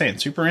like I was saying,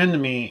 super into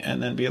me,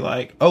 and then be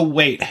like, oh,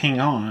 wait, hang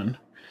on.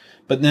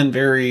 But then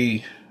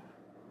very,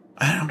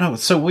 I don't know,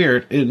 it's so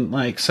weird in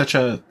like such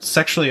a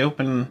sexually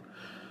open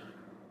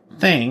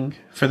thing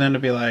for them to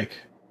be like,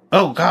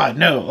 oh God,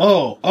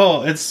 no,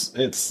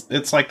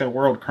 it's like the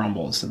world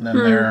crumbles, and then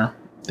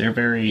they're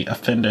very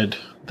offended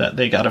that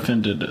they got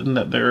offended and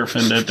that they're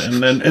offended,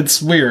 and then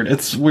it's weird.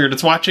 It's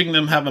watching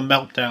them have a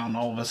meltdown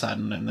all of a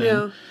sudden, and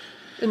then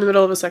in the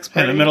middle of a sex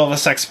party. In the middle of a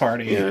sex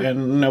party,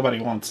 and nobody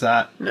wants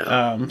that.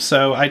 No.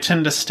 So I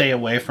tend to stay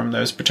away from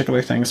those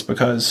particular things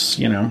because,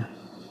 you know,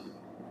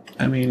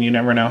 I mean, you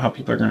never know how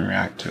people are going to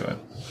react to it.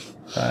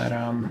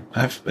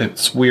 But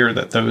it's weird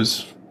that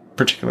those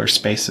particular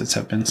spaces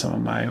have been some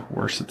of my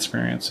worst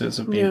experiences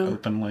of being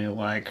openly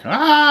like,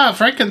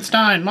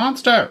 Frankenstein,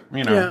 monster,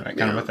 you know, that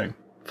kind of a thing.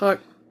 Fuck.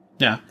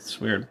 Yeah, it's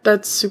weird.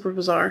 That's super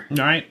bizarre.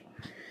 Right?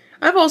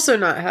 I've also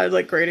not had,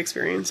 like, great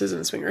experiences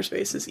in swinger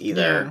spaces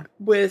either.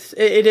 With,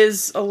 it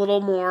is a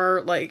little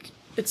more, like,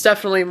 it's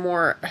definitely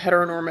more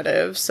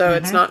heteronormative, so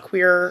it's not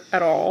queer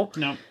at all.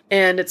 No.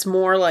 And it's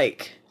more,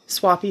 like,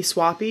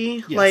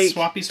 swappy. Yes, like,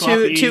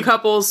 swappy. Two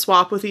couples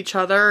swap with each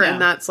other,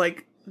 and that's,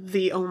 like,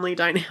 the only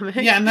dynamic.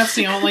 Yeah, and that's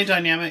the only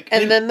dynamic.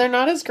 And then they're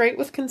not as great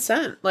with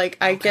consent. Like,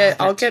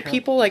 I'll get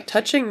people, like,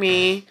 touching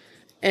me,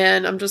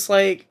 and I'm just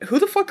like, who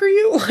the fuck are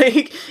you?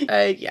 Like,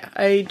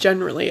 I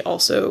generally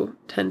also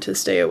tend to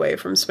stay away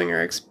from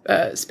swinger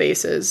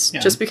spaces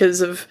just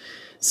because of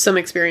some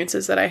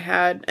experiences that I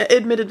had,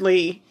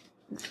 admittedly,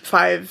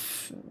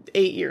 5-8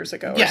 years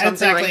ago or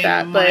something like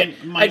that. Mine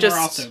but were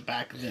also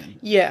back then.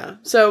 Yeah,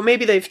 so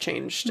maybe they've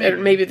changed. Or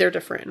maybe they're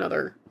different in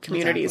other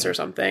communities or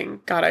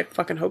something. God, I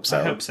fucking hope so.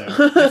 I hope so.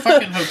 I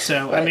fucking hope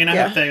so. But, I mean, I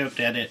hope they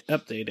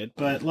updated.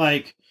 But,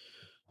 like,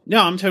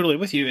 no, I'm totally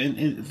with you.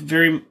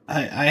 And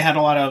I had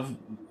a lot of...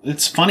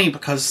 It's funny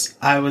because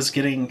I was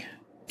getting...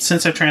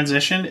 Since I've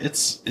transitioned,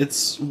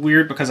 it's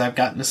weird because I've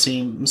gotten to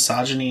see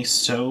misogyny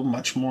so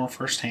much more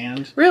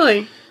firsthand.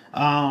 Really?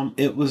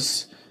 It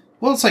was...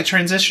 Well, it's like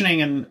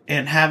transitioning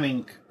and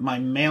having my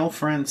male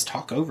friends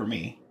talk over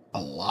me a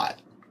lot.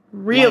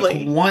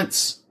 Really?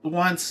 Like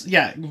once,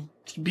 yeah,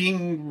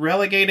 being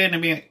relegated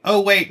and being like,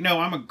 oh wait, no,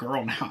 I'm a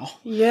girl now.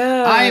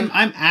 Yeah.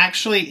 I'm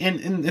actually,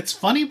 and it's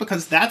funny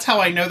because that's how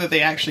I know that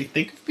they actually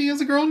think of me as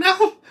a girl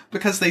now.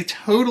 Because they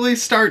totally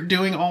start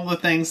doing all the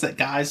things that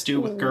guys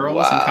do with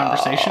girls and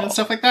conversation and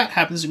stuff like that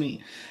happens to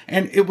me.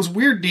 And it was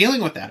weird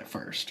dealing with that at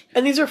first.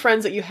 And these are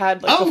friends that you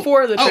had like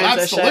before the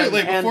transition. Oh,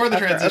 absolutely. Before the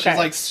transition. Okay.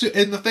 Like,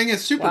 and the thing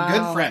is super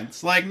good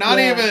friends. Like, not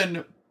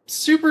even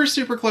super,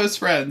 super close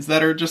friends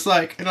that are just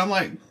like, and I'm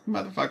like,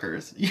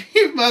 motherfuckers.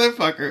 You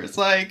motherfuckers.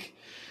 Like,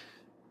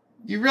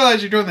 you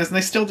realize you're doing this and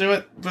they still do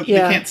it, but they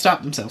can't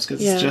stop themselves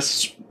because it's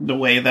just the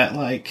way that,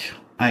 like,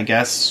 I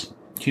guess...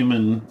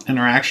 human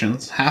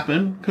interactions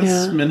happen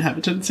because men have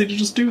a tendency to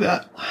just do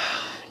that.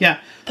 Yeah.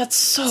 That's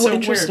so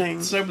interesting.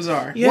 Weird. So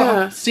bizarre. Yeah.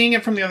 Well, seeing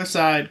it from the other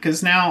side,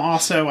 because now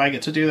also I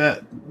get to do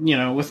that, you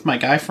know, with my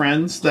guy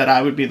friends, that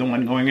I would be the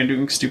one going and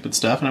doing stupid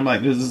stuff, and I'm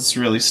like, this is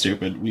really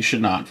stupid. We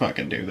should not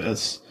fucking do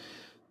this.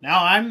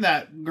 Now I'm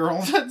that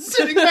girl that's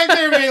sitting back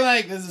there being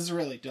like, this is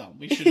really dumb.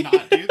 We should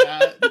not do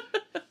that.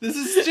 This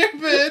is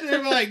stupid. And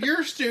I'm like,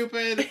 you're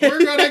stupid.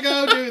 We're gonna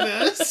go do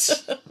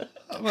this.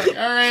 I'm like,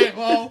 all right,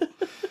 well...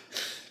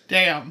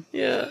 Damn.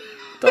 Yeah.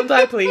 Don't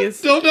die, please.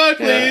 Don't die,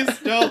 please.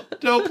 Yeah.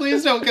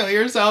 Please don't kill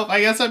yourself.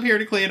 I guess I'm here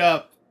to clean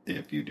up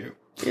if you do.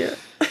 Yeah.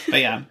 But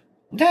yeah.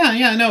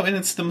 Yeah, no, and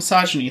it's the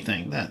misogyny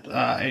thing that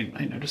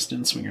I noticed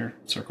in swinger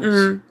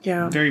circles.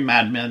 Yeah. Very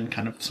Mad Men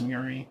kind of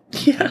swingery.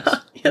 Yeah.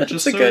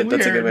 That's a good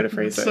way to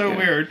phrase it. So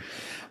weird.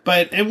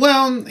 But,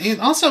 and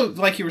also,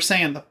 like you were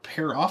saying, the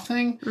pair off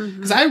thing,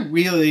 because I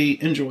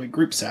really enjoy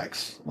group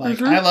sex.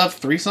 Like, I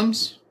love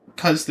threesomes.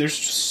 Because there's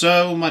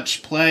so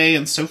much play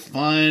and so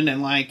fun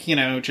and, like, you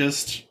know,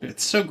 just,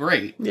 it's so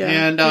great. Yeah.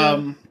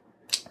 And,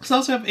 because I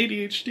also have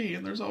ADHD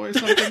and there's always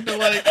something to,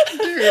 like,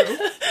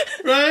 do.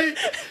 Right?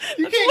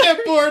 You can't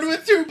get bored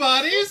with two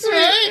bodies,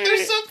 right?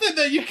 There's something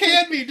that you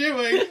can be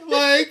doing.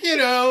 Like, you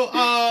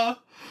know,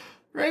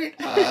 right?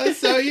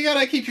 So you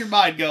gotta keep your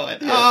mind going.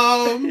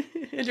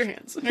 And your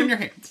hands. And your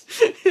hands.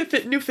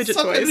 New fidget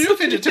toys. New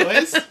fidget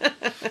toys.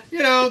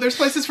 You know, there's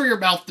places for your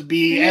mouth to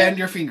be and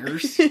your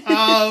fingers.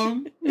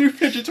 New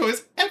fidget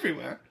toys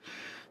everywhere.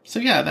 So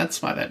yeah,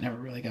 that's why that never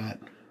really got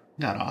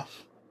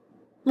off.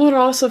 Well, it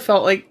also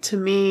felt like, to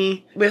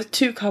me, with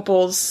two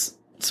couples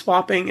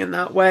swapping in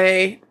that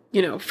way,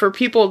 you know, for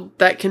people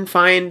that can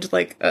find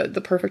like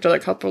the perfect other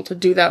couple to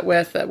do that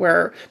with,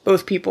 where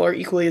both people are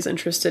equally as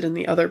interested in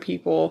the other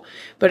people.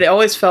 But it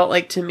always felt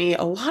like, to me,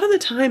 a lot of the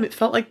time, it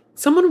felt like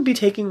someone would be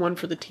taking one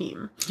for the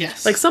team.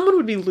 Yes. Like someone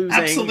would be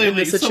losing in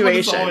the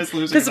situation.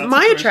 Because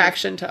my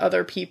attraction to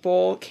other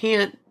people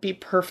can't be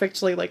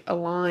perfectly like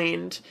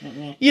aligned.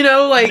 Mm-mm. You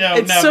know, like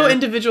it's so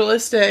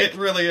individualistic. It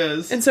really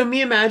is. And so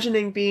me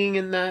imagining being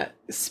in that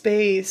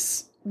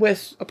space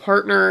with a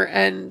partner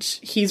and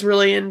he's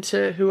really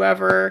into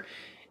whoever,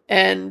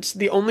 and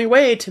the only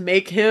way to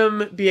make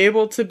him be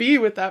able to be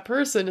with that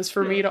person is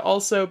for me to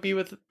also be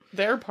with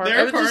their partner.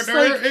 Their partner.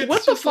 Like,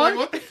 what the fuck? Like,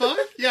 what the fuck?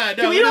 Yeah,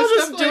 no. Can we all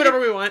just do whatever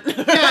we want?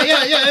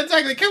 yeah,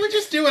 exactly. Can we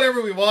just do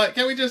whatever we want?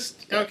 Can we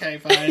just... Okay,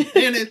 fine.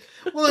 And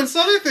this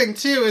other thing,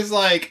 too, is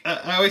like,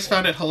 I always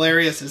found it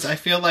hilarious, is I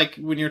feel like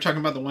when you're talking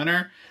about the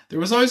winner, there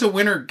was always a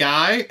winner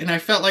guy, and I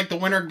felt like the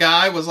winner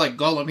guy was like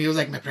Gollum. He was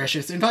like, my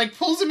precious, and like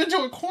pulls him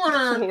into a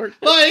corner. Lord.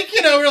 Like,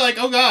 you know, we're like,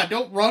 oh god,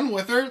 don't run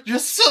with her.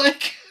 Just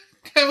like...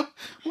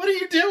 what are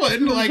you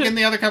doing? Like, and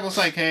the other couple's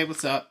like, hey,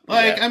 what's up?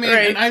 Like, yeah, I mean,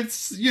 right.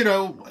 And you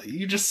know,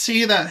 you just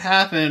see that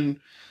happen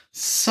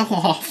so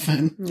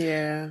often.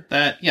 Yeah.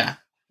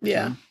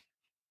 Yeah.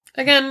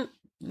 Again,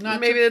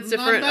 maybe it's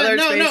different other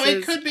spaces. No,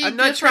 it could be. I'm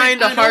not trying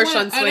to harsh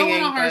on swinging. I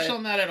don't want to harsh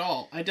on that at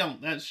all. I don't.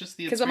 That's just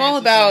the because I'm all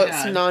about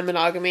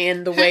non-monogamy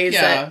and the ways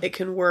that it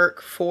can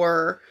work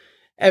for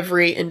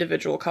every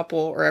individual couple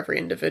or every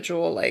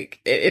individual. Like,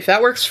 if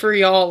that works for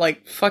y'all,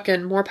 like,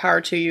 fucking more power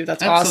to you.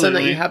 That's awesome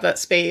that you have that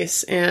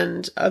space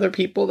and other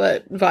people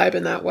that vibe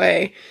in that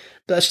way.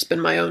 But that's just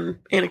been my own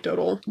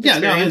anecdotal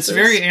experiences. No, it's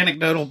very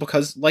anecdotal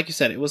because, like you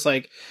said, it was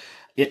like,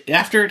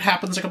 after it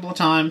happens a couple of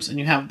times and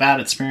you have bad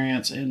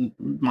experience, and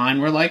mine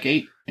were like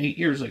eight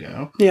years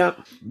ago. Yeah.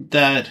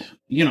 That,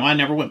 you know, I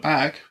never went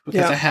back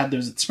because I had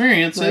those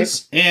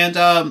experiences. Right.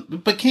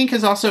 And, but kink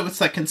is also, it's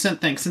that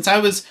consent thing. Since I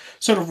was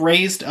sort of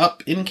raised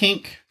up in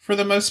kink for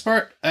the most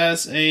part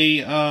as a,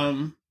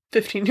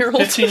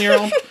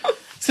 15-year-old.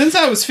 Since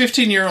I was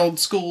 15-year-old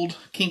schooled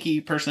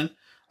kinky person,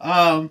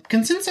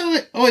 consent's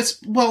always,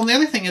 well, the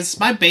other thing is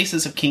my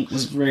basis of kink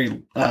was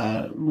very,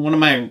 one of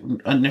my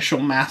initial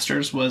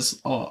masters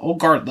was, old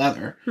guard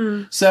leather.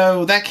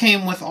 So that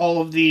came with all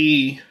of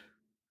the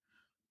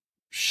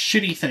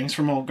shitty things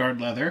from old guard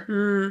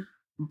leather.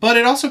 But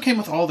it also came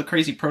with all the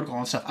crazy protocol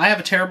and stuff. I have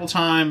a terrible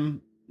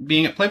time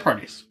being at play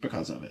parties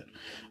because of it.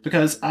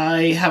 Because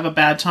I have a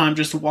bad time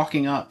just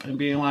walking up and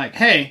being like,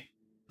 hey,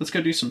 let's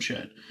go do some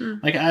shit.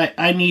 Like,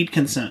 I need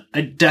consent. I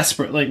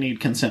desperately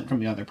need consent from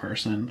the other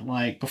person,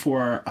 like,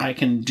 before I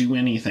can do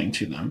anything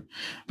to them.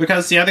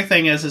 Because the other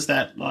thing is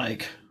that,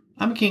 like,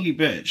 I'm a kinky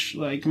bitch.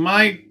 Like,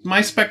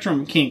 my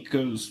spectrum of kink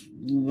goes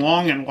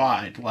long and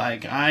wide.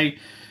 Like,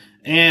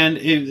 and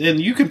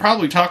you can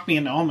probably talk me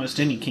into almost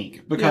any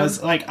kink.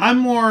 Because, like, I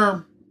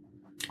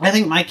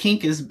think my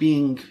kink is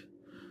being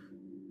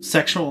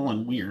sexual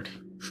and weird.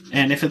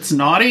 And if it's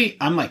naughty,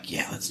 I'm like,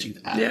 yeah, let's do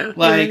that.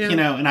 Yeah, you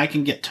know, and I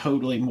can get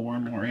totally more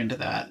and more into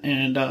that.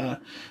 And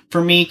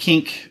for me,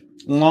 kink,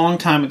 long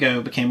time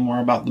ago, became more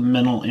about the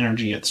mental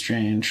energy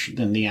exchange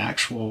than the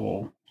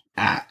actual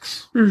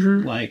acts.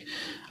 Like,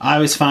 I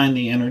always find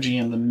the energy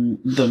and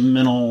the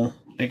mental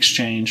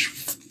exchange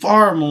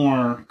far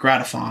more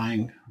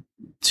gratifying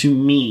to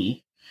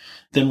me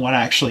than what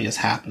actually is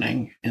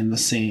happening in the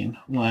scene.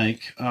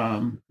 Like,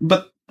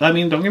 but I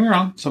mean, don't get me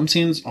wrong, some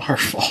scenes are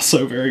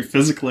also very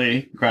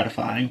physically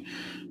gratifying,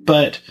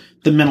 but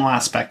the mental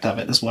aspect of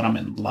it is what I'm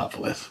in love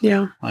with.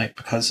 Yeah. Like,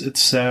 because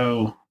it's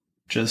so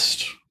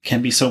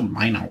can be so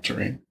mind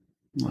altering.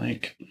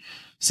 Like,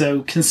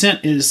 so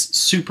consent is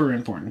super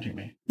important to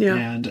me. Yeah.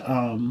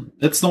 And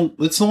it's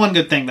the one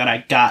good thing that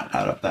I got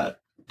out of that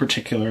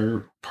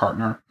particular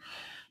partner.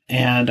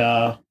 And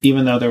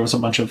even though there was a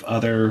bunch of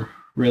other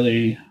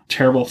really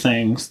terrible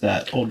things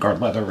that old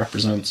guard leather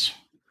represents.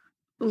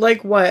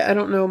 Like what? I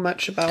don't know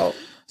much about.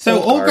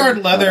 So old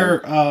guard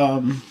leather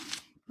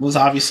was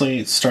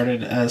obviously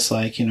started as,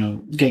 like, you know,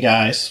 gay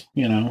guys,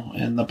 you know,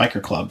 and the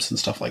biker clubs and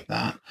stuff like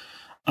that.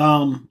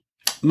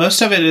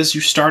 Most of it is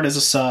you start as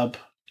a sub.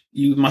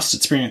 You must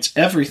experience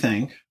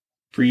everything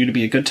for you to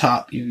be a good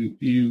top.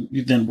 You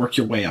then work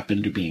your way up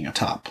into being a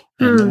top.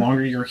 And the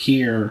longer you're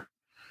here,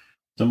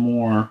 the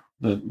more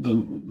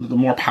the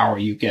more power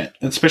you get,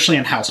 especially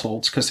in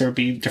households, because there would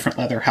be different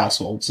leather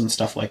households and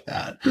stuff like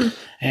that.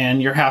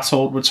 And your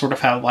household would sort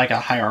of have like a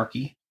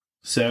hierarchy.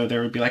 So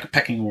there would be like a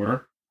pecking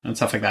order and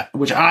stuff like that,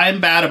 which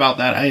I'm bad about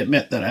that. I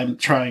admit that I'm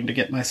trying to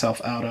get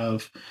myself out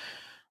of.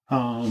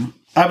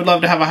 I would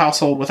love to have a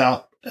household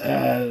without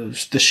the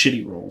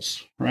shitty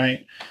rules,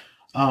 right?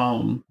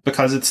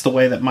 Because it's the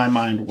way that my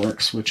mind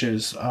works, which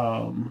is,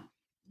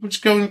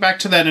 which going back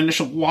to that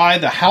initial, why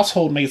the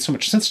household made so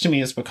much sense to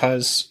me is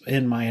because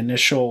in my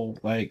initial,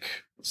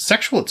 like,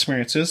 sexual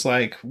experiences,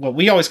 like, what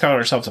we always call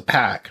ourselves a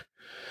pack,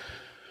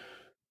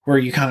 where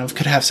you kind of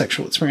could have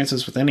sexual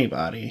experiences with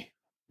anybody.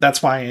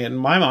 That's why in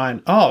my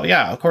mind, oh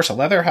yeah, of course, a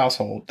leather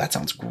household, that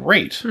sounds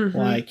great.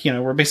 Like, you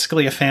know, we're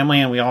basically a family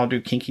and we all do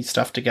kinky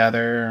stuff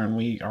together and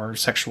we are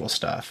sexual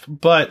stuff.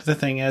 But the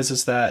thing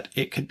is that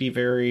it could be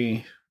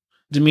very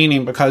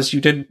demeaning because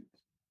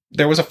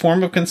there was a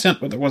form of consent,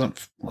 but there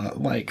wasn't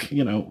like,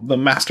 the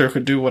master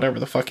could do whatever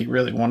the fuck he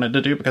really wanted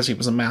to do because he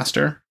was a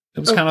master. It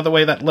was kind of the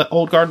way that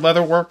old guard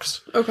leather works.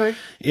 Okay.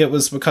 It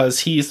was because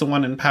he's the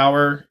one in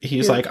power.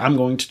 He's like, I'm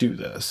going to do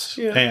this.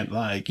 Yeah. And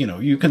like,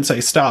 you can say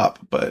stop,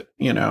 but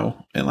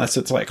unless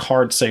it's like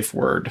hard, safe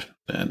word,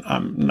 then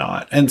I'm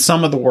not. And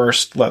some of the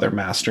worst leather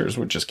masters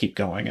would just keep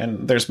going.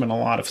 And there's been a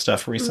lot of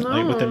stuff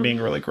recently with them being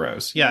really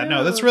gross. Yeah,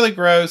 no, that's really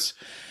gross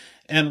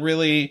and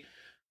really,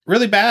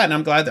 really bad. And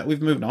I'm glad that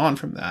we've moved on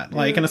from that.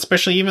 Like, and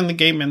especially even the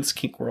gay men's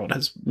kink world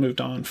has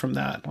moved on from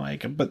that.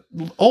 Like, but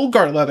old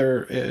guard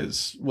leather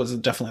was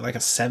definitely like a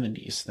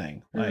 70s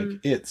thing. Like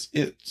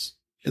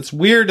it's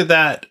weird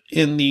that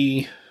in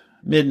the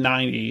mid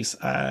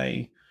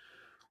 90s,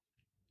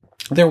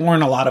 there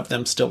weren't a lot of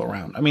them still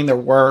around. I mean, there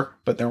were,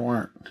 but there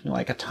weren't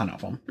like a ton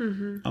of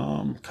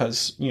them.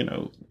 Cause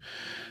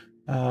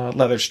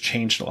leather's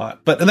changed a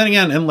lot, but then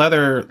again, in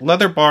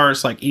leather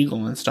bars like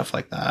Eagle and stuff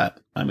like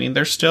that, I mean,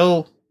 there's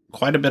still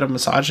quite a bit of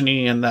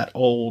misogyny in that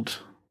old,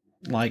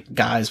 like,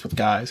 guys with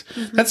guys.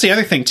 That's the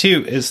other thing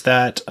too, is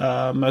that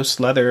most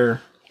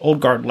old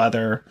guard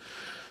leather,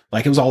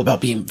 like, it was all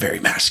about being very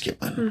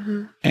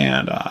masculine.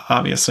 And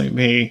obviously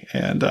me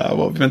and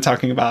what we've been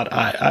talking about,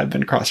 I've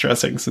been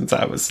cross-dressing since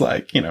I was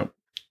like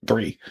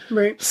 3.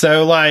 Right.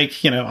 So like,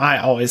 I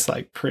always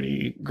like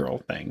pretty girl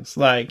things.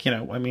 Like,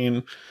 I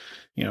mean,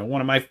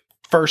 one of my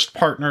first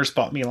partners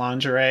bought me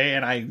lingerie,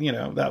 and I,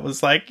 that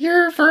was like,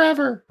 you're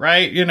forever,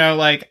 right?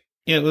 Like,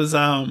 it was,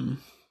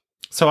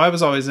 so I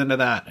was always into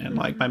that, and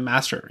like my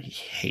master, he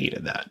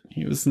hated that.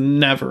 He was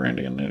never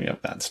into any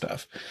of that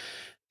stuff.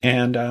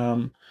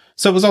 And,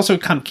 so it was also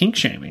kind of kink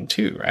shaming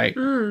too, right?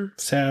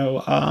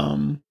 So,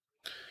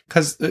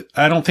 cause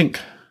I don't think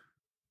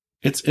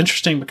it's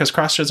interesting because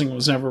cross-dressing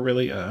was never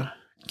really a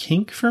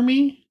kink for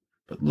me,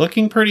 but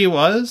looking pretty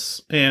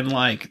was, and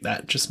like,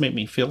 that just made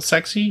me feel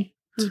sexy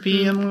to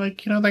be in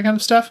like, that kind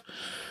of stuff.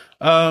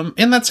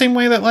 In that same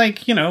way that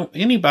like,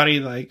 anybody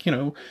like,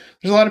 there's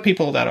a lot of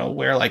people that'll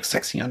wear like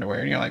sexy underwear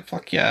and you're like,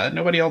 fuck yeah,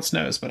 nobody else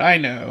knows, but I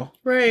know.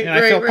 Right. And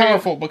I feel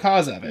powerful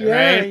because of it.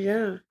 Right.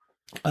 Yeah.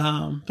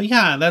 But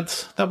yeah,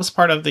 that was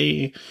part of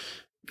the,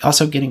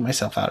 also getting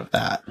myself out of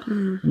that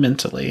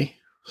mentally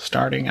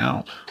starting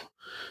out.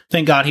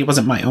 Thank God he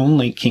wasn't my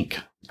only kink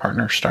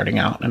partner starting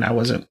out, and I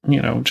wasn't,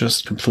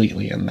 just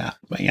completely in that.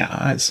 But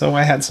yeah, so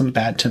I had some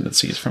bad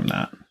tendencies from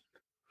that.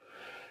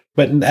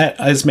 But that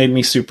has made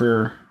me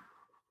super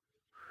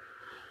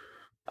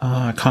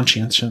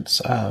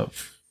conscientious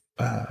of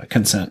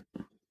consent.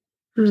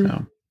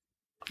 So,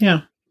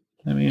 yeah.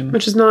 I mean,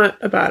 which is not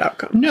a bad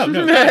outcome. No,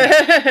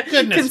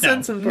 goodness,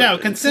 Consent's no. important. No,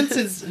 consent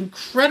is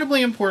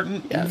incredibly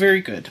important. Yeah. Very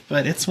good,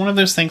 but it's one of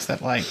those things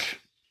that, like,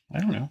 I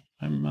don't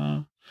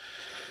know.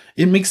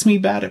 It makes me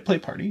bad at play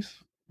parties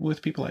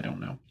with people I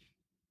don't know.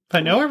 If I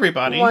know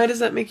everybody. Why does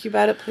that make you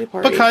bad at play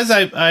parties? Because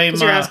I'm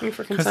you're asking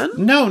for consent?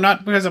 No,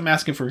 not because I'm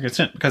asking for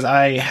consent. Because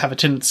I have a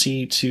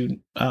tendency to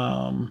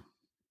want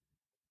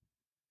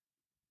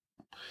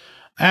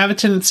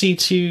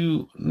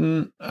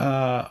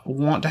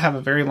to have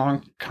a very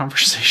long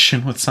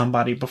conversation with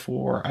somebody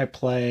before I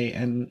play,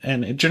 and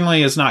it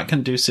generally is not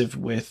conducive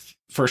with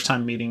first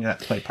time meeting at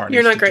play parties.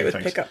 You're not great with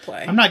pickup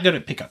play. I'm not good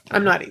at pickup play.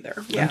 I'm not either.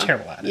 Yeah. I'm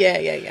terrible at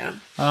it. Yeah.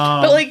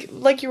 But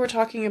like you were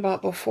talking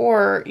about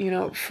before,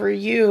 for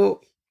you,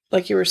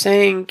 like you were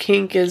saying,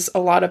 kink is a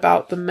lot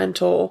about the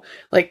mental,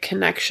 like,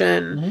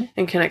 connection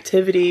and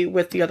connectivity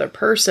with the other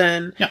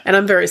person. Yeah. And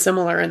I'm very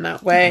similar in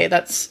that way.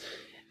 That's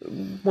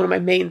one of my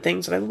main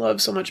things that I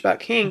love so much about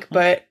kink,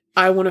 but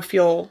I want to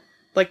feel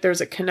like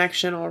there's a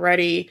connection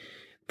already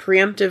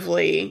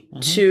preemptively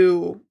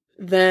to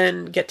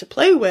then get to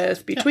play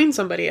with between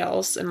somebody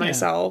else and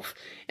myself.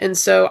 And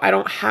so I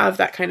don't have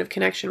that kind of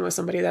connection with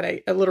somebody that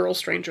a literal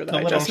stranger that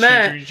I just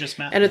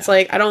met. And it's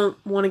like, I don't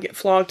want to get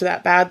flogged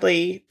that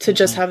badly to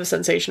just have a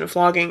sensation of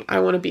flogging. I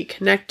want to be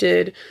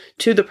connected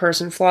to the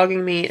person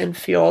flogging me and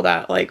feel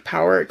that, like,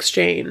 power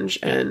exchange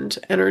and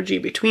energy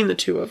between the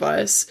two of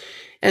us.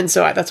 And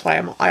so that's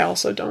why I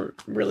also don't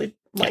really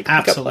like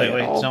pickup play at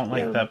all. Don't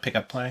like the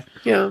pickup play.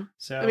 Yeah.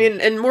 So I mean,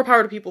 and more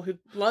power to people who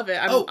love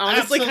it. I'm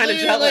honestly kind of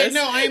jealous.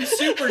 No, I am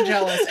super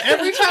jealous.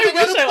 Every time I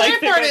go to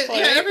play parties,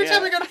 every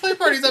time I go to play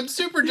parties, I'm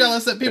super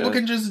jealous that people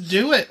can just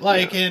do it.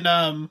 Like,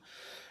 and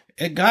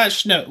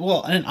gosh, no.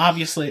 Well, and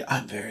obviously,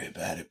 I'm very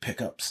bad at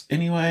pickups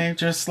anyway.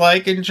 Just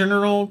like in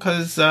general,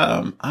 because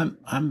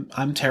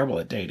I'm terrible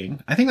at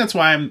dating. I think that's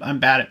why I'm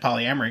bad at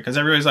polyamory. Because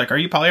everybody's like, "Are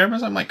you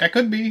polyamorous?" I'm like, I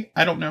could be.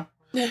 I don't know.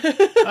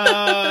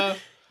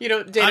 You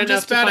don't date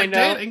enough to find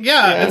out?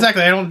 Yeah,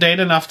 exactly. I don't date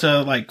enough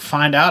to, like,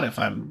 find out if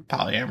I'm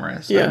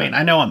polyamorous. Yeah. I mean,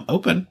 I know I'm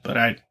open, but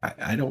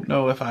I don't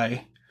know if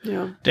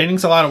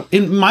dating's a lot of,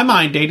 in my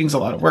mind, dating's a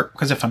lot of work,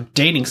 because if I'm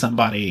dating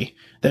somebody,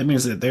 that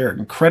means that they're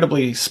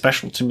incredibly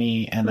special to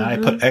me and that I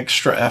put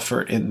extra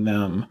effort in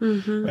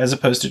them, as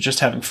opposed to just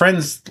having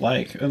friends,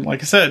 like I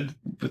said,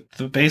 with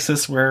the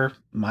basis where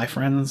my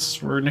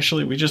friends were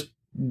initially, we just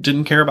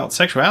didn't care about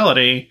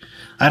sexuality.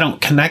 I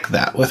don't connect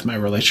that with my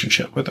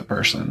relationship with a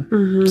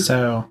person.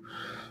 So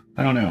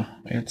I don't know.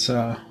 It's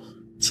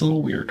It's a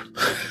little weird,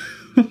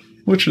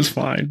 which is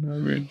fine. I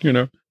mean,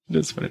 it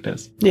is what it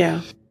is.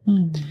 Yeah.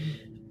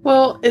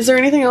 Well, is there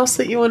anything else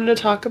that you wanted to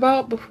talk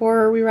about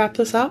before we wrap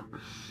this up?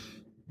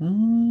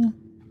 Can't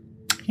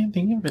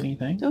think of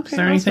anything. Okay, is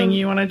there anything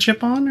you want to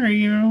chip on, or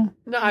you?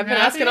 No, I've been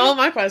asking all of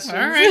my questions. All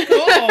right,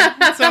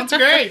 cool. Sounds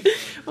great.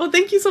 Well,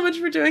 thank you so much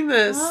for doing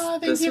this.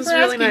 Thank you for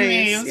asking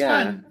me. It was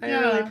fun. I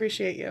really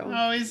appreciate you.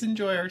 I always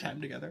enjoy our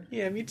time together.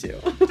 Yeah, me too.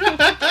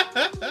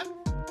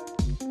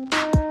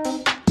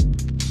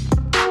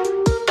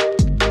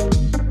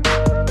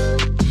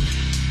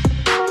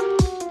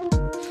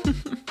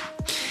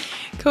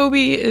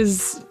 Coby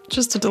is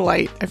just a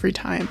delight every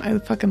time. I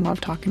fucking love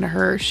talking to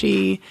her.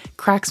 She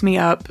cracks me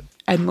up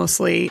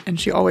endlessly, and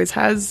she always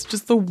has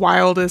just the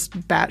wildest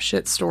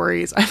batshit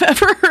stories I've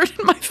ever heard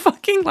in my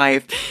fucking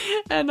life,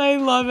 and I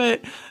love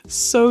it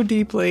so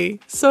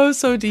deeply. So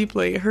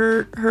deeply.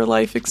 Her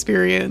life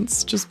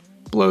experience just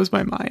blows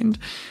my mind.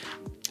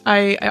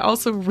 I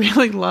also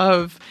really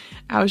love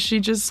how she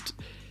just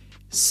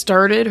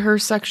started her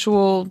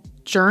sexual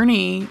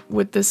journey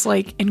with this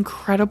like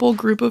incredible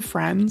group of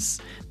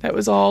friends that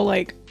was all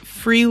like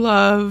free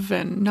love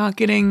and not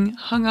getting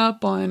hung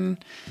up on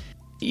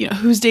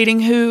who's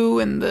dating who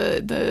and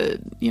the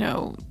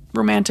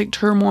romantic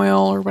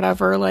turmoil or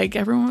whatever. Like,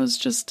 everyone was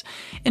just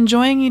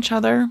enjoying each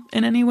other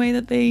in any way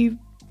that they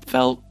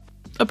felt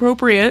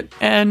appropriate,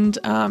 and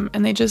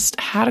they just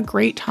had a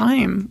great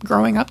time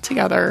growing up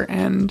together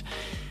and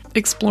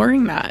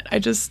exploring that. I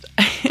just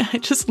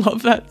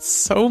love that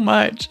so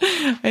much.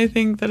 I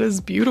think that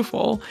is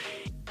beautiful,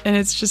 and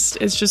it's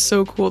just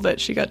so cool that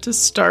she got to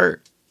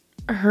start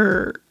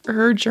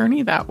her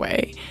journey that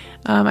way.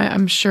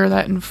 I'm sure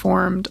that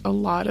informed a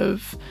lot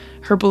of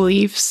her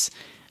beliefs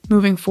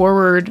moving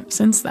forward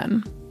since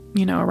then,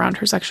 around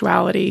her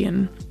sexuality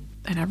and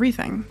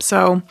everything.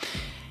 So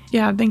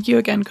yeah, thank you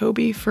again,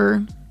 Coby,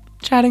 for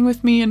chatting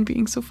with me and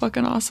being so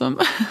fucking awesome.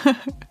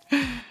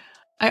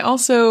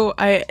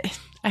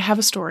 I have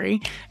a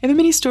story. I have a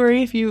mini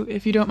story, if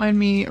you don't mind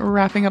me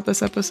wrapping up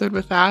this episode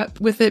with that.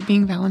 With it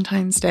being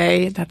Valentine's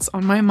Day, that's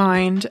on my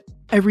mind.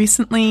 I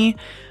recently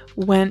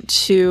went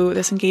to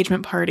this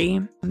engagement party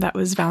that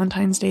was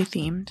Valentine's Day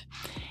themed,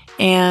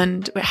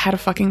 and it had a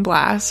fucking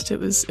blast. It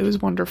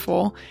was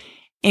wonderful.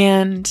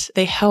 And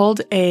they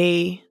held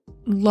a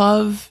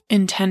love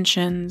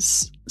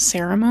intentions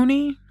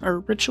ceremony or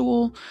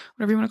ritual,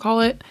 whatever you want to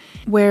call it,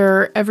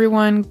 where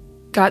everyone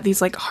got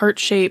these like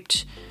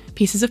heart-shaped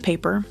pieces of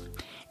paper,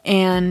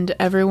 and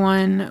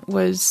everyone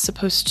was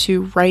supposed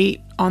to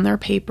write on their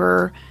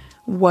paper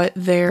what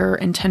their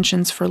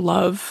intentions for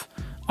love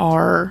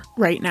are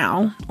right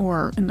now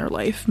or in their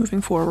life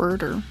moving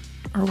forward or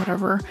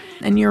whatever.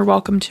 And you're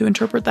welcome to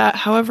interpret that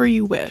however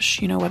you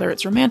wish, whether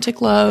it's romantic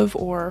love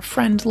or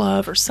friend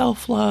love or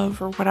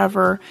self-love or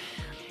whatever.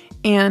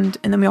 And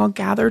then we all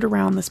gathered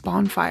around this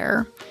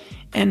bonfire,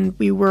 and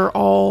we were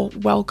all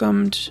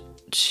welcomed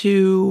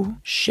to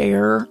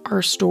share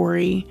our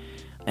story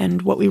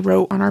and what we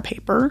wrote on our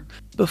paper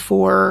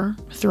before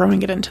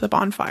throwing it into the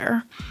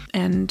bonfire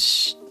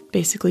and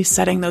basically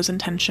setting those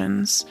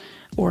intentions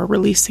or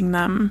releasing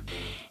them.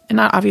 And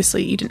not,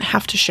 obviously you didn't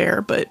have to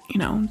share, but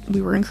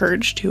we were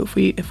encouraged to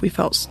if we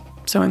felt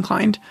so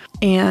inclined.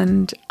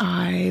 And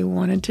I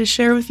wanted to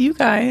share with you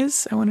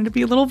guys. I wanted to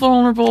be a little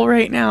vulnerable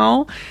right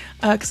now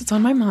because it's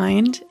on my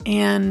mind,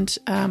 and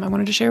I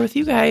wanted to share with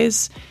you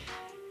guys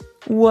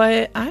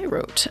what I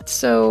wrote.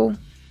 So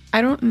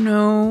I don't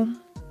know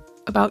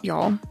about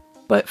y'all,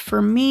 but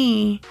for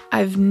me,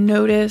 I've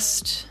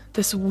noticed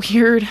this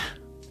weird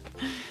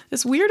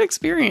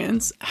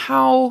experience,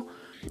 how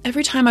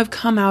every time I've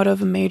come out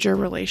of a major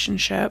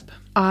relationship,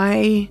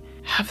 I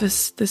have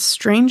this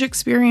strange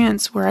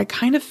experience where I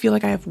kind of feel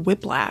like I have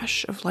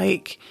whiplash of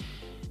like,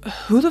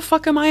 who the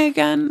fuck am I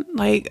again?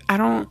 Like, I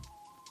don't,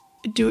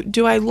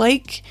 do I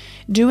like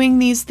doing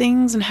these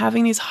things and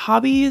having these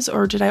hobbies,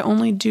 or did I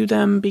only do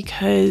them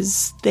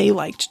because they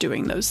liked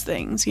doing those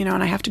things, and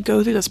I have to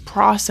go through this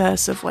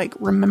process of like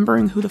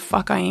remembering who the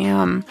fuck I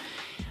am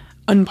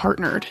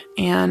unpartnered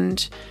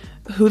and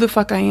who the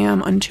fuck I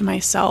am unto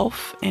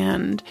myself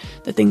and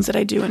the things that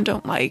I do and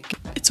don't like.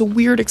 It's a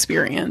weird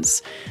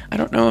experience. I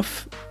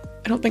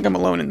don't think I'm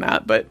alone in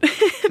that, but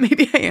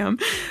maybe I am.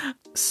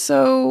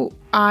 So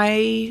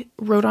I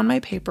wrote on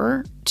my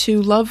paper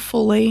to love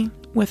fully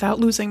without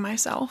losing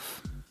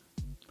myself,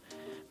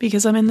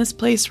 because I'm in this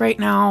place right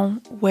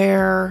now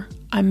where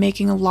I'm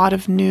making a lot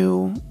of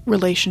new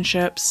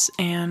relationships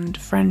and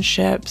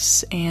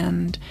friendships,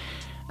 and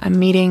I'm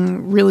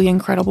meeting really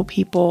incredible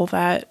people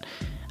that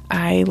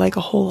I like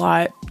a whole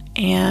lot,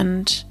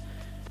 and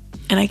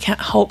I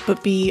can't help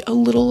but be a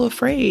little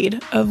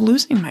afraid of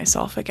losing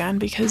myself again,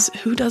 because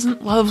who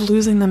doesn't love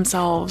losing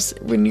themselves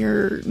when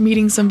you're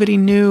meeting somebody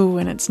new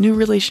and it's new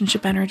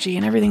relationship energy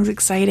and everything's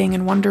exciting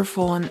and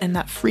wonderful, and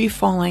that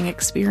free-falling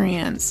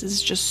experience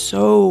is just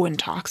so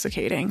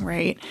intoxicating,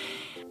 right?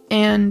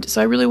 And so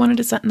I really wanted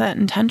to set that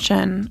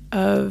intention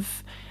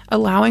of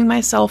allowing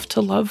myself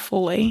to love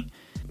fully,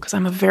 because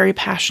I'm a very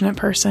passionate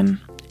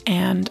person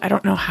and I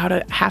don't know how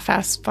to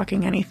half-ass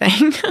fucking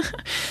anything.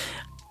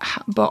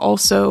 but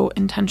also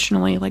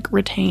intentionally like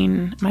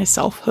retain my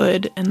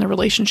selfhood and the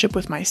relationship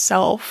with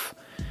myself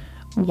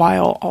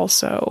while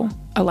also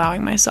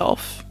allowing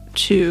myself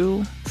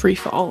to free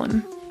fall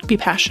and be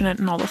passionate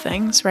and all the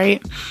things,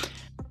 right?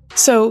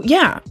 So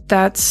yeah,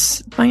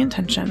 that's my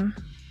intention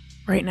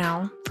right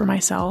now for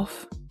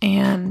myself.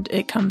 And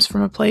it comes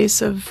from a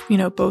place of, you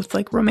know, both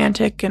like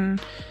romantic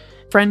and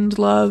friend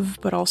love,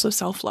 but also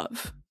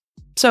self-love.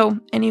 So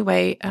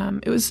anyway,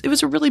 it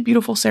was a really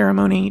beautiful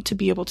ceremony to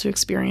be able to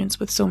experience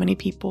with so many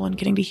people and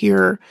getting to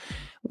hear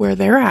where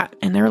they're at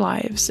in their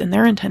lives and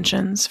their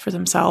intentions for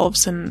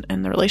themselves and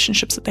the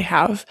relationships that they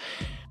have.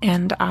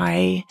 And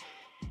I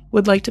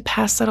would like to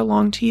pass that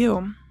along to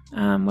you.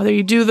 Whether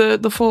you do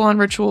the full-on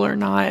ritual or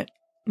not,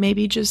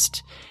 maybe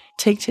just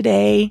take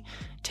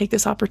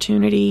this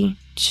opportunity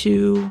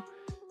to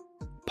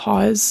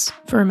pause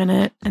for a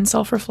minute and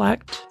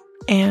self-reflect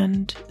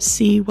and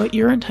see what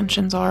your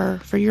intentions are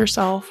for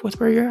yourself with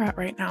where you're at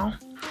right now.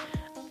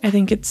 I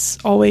think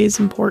it's always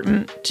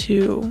important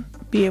to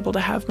be able to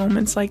have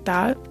moments like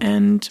that,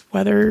 and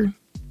whether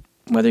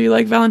you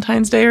like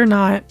Valentine's Day or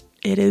not,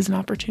 it is an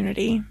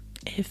opportunity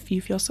if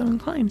you feel so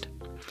inclined.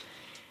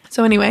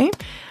 So anyway,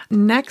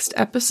 next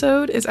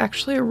episode is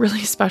actually a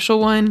really special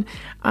one.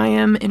 I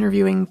am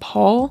interviewing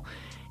Paul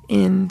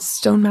in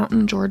Stone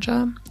Mountain,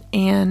 Georgia,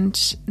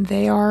 and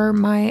they are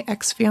my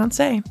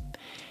ex-fiance.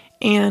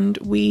 And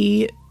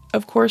we,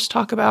 of course,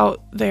 talk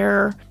about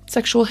their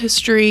sexual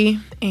history,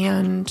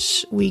 and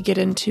we get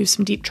into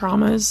some deep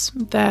traumas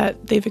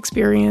that they've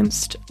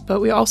experienced,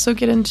 but we also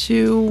get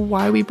into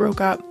why we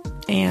broke up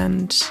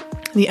and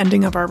the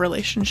ending of our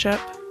relationship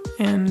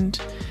and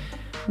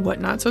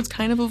whatnot. So it's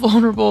kind of a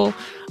vulnerable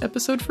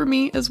episode for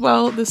me as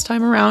well this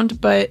time around,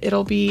 but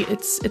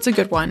it's a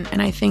good one.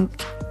 And I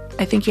think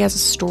he has a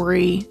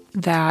story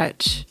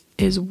that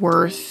is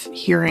worth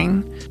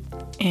hearing.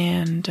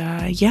 And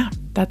yeah,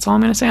 that's all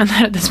I'm going to say on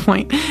that at this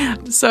point.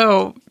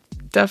 So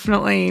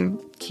definitely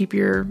keep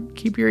your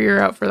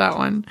ear out for that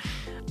one.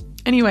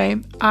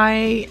 Anyway,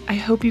 I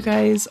hope you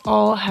guys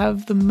all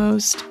have the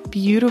most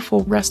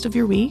beautiful rest of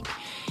your week.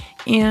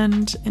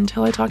 And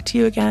until I talk to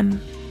you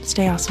again,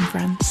 stay awesome,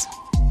 friends.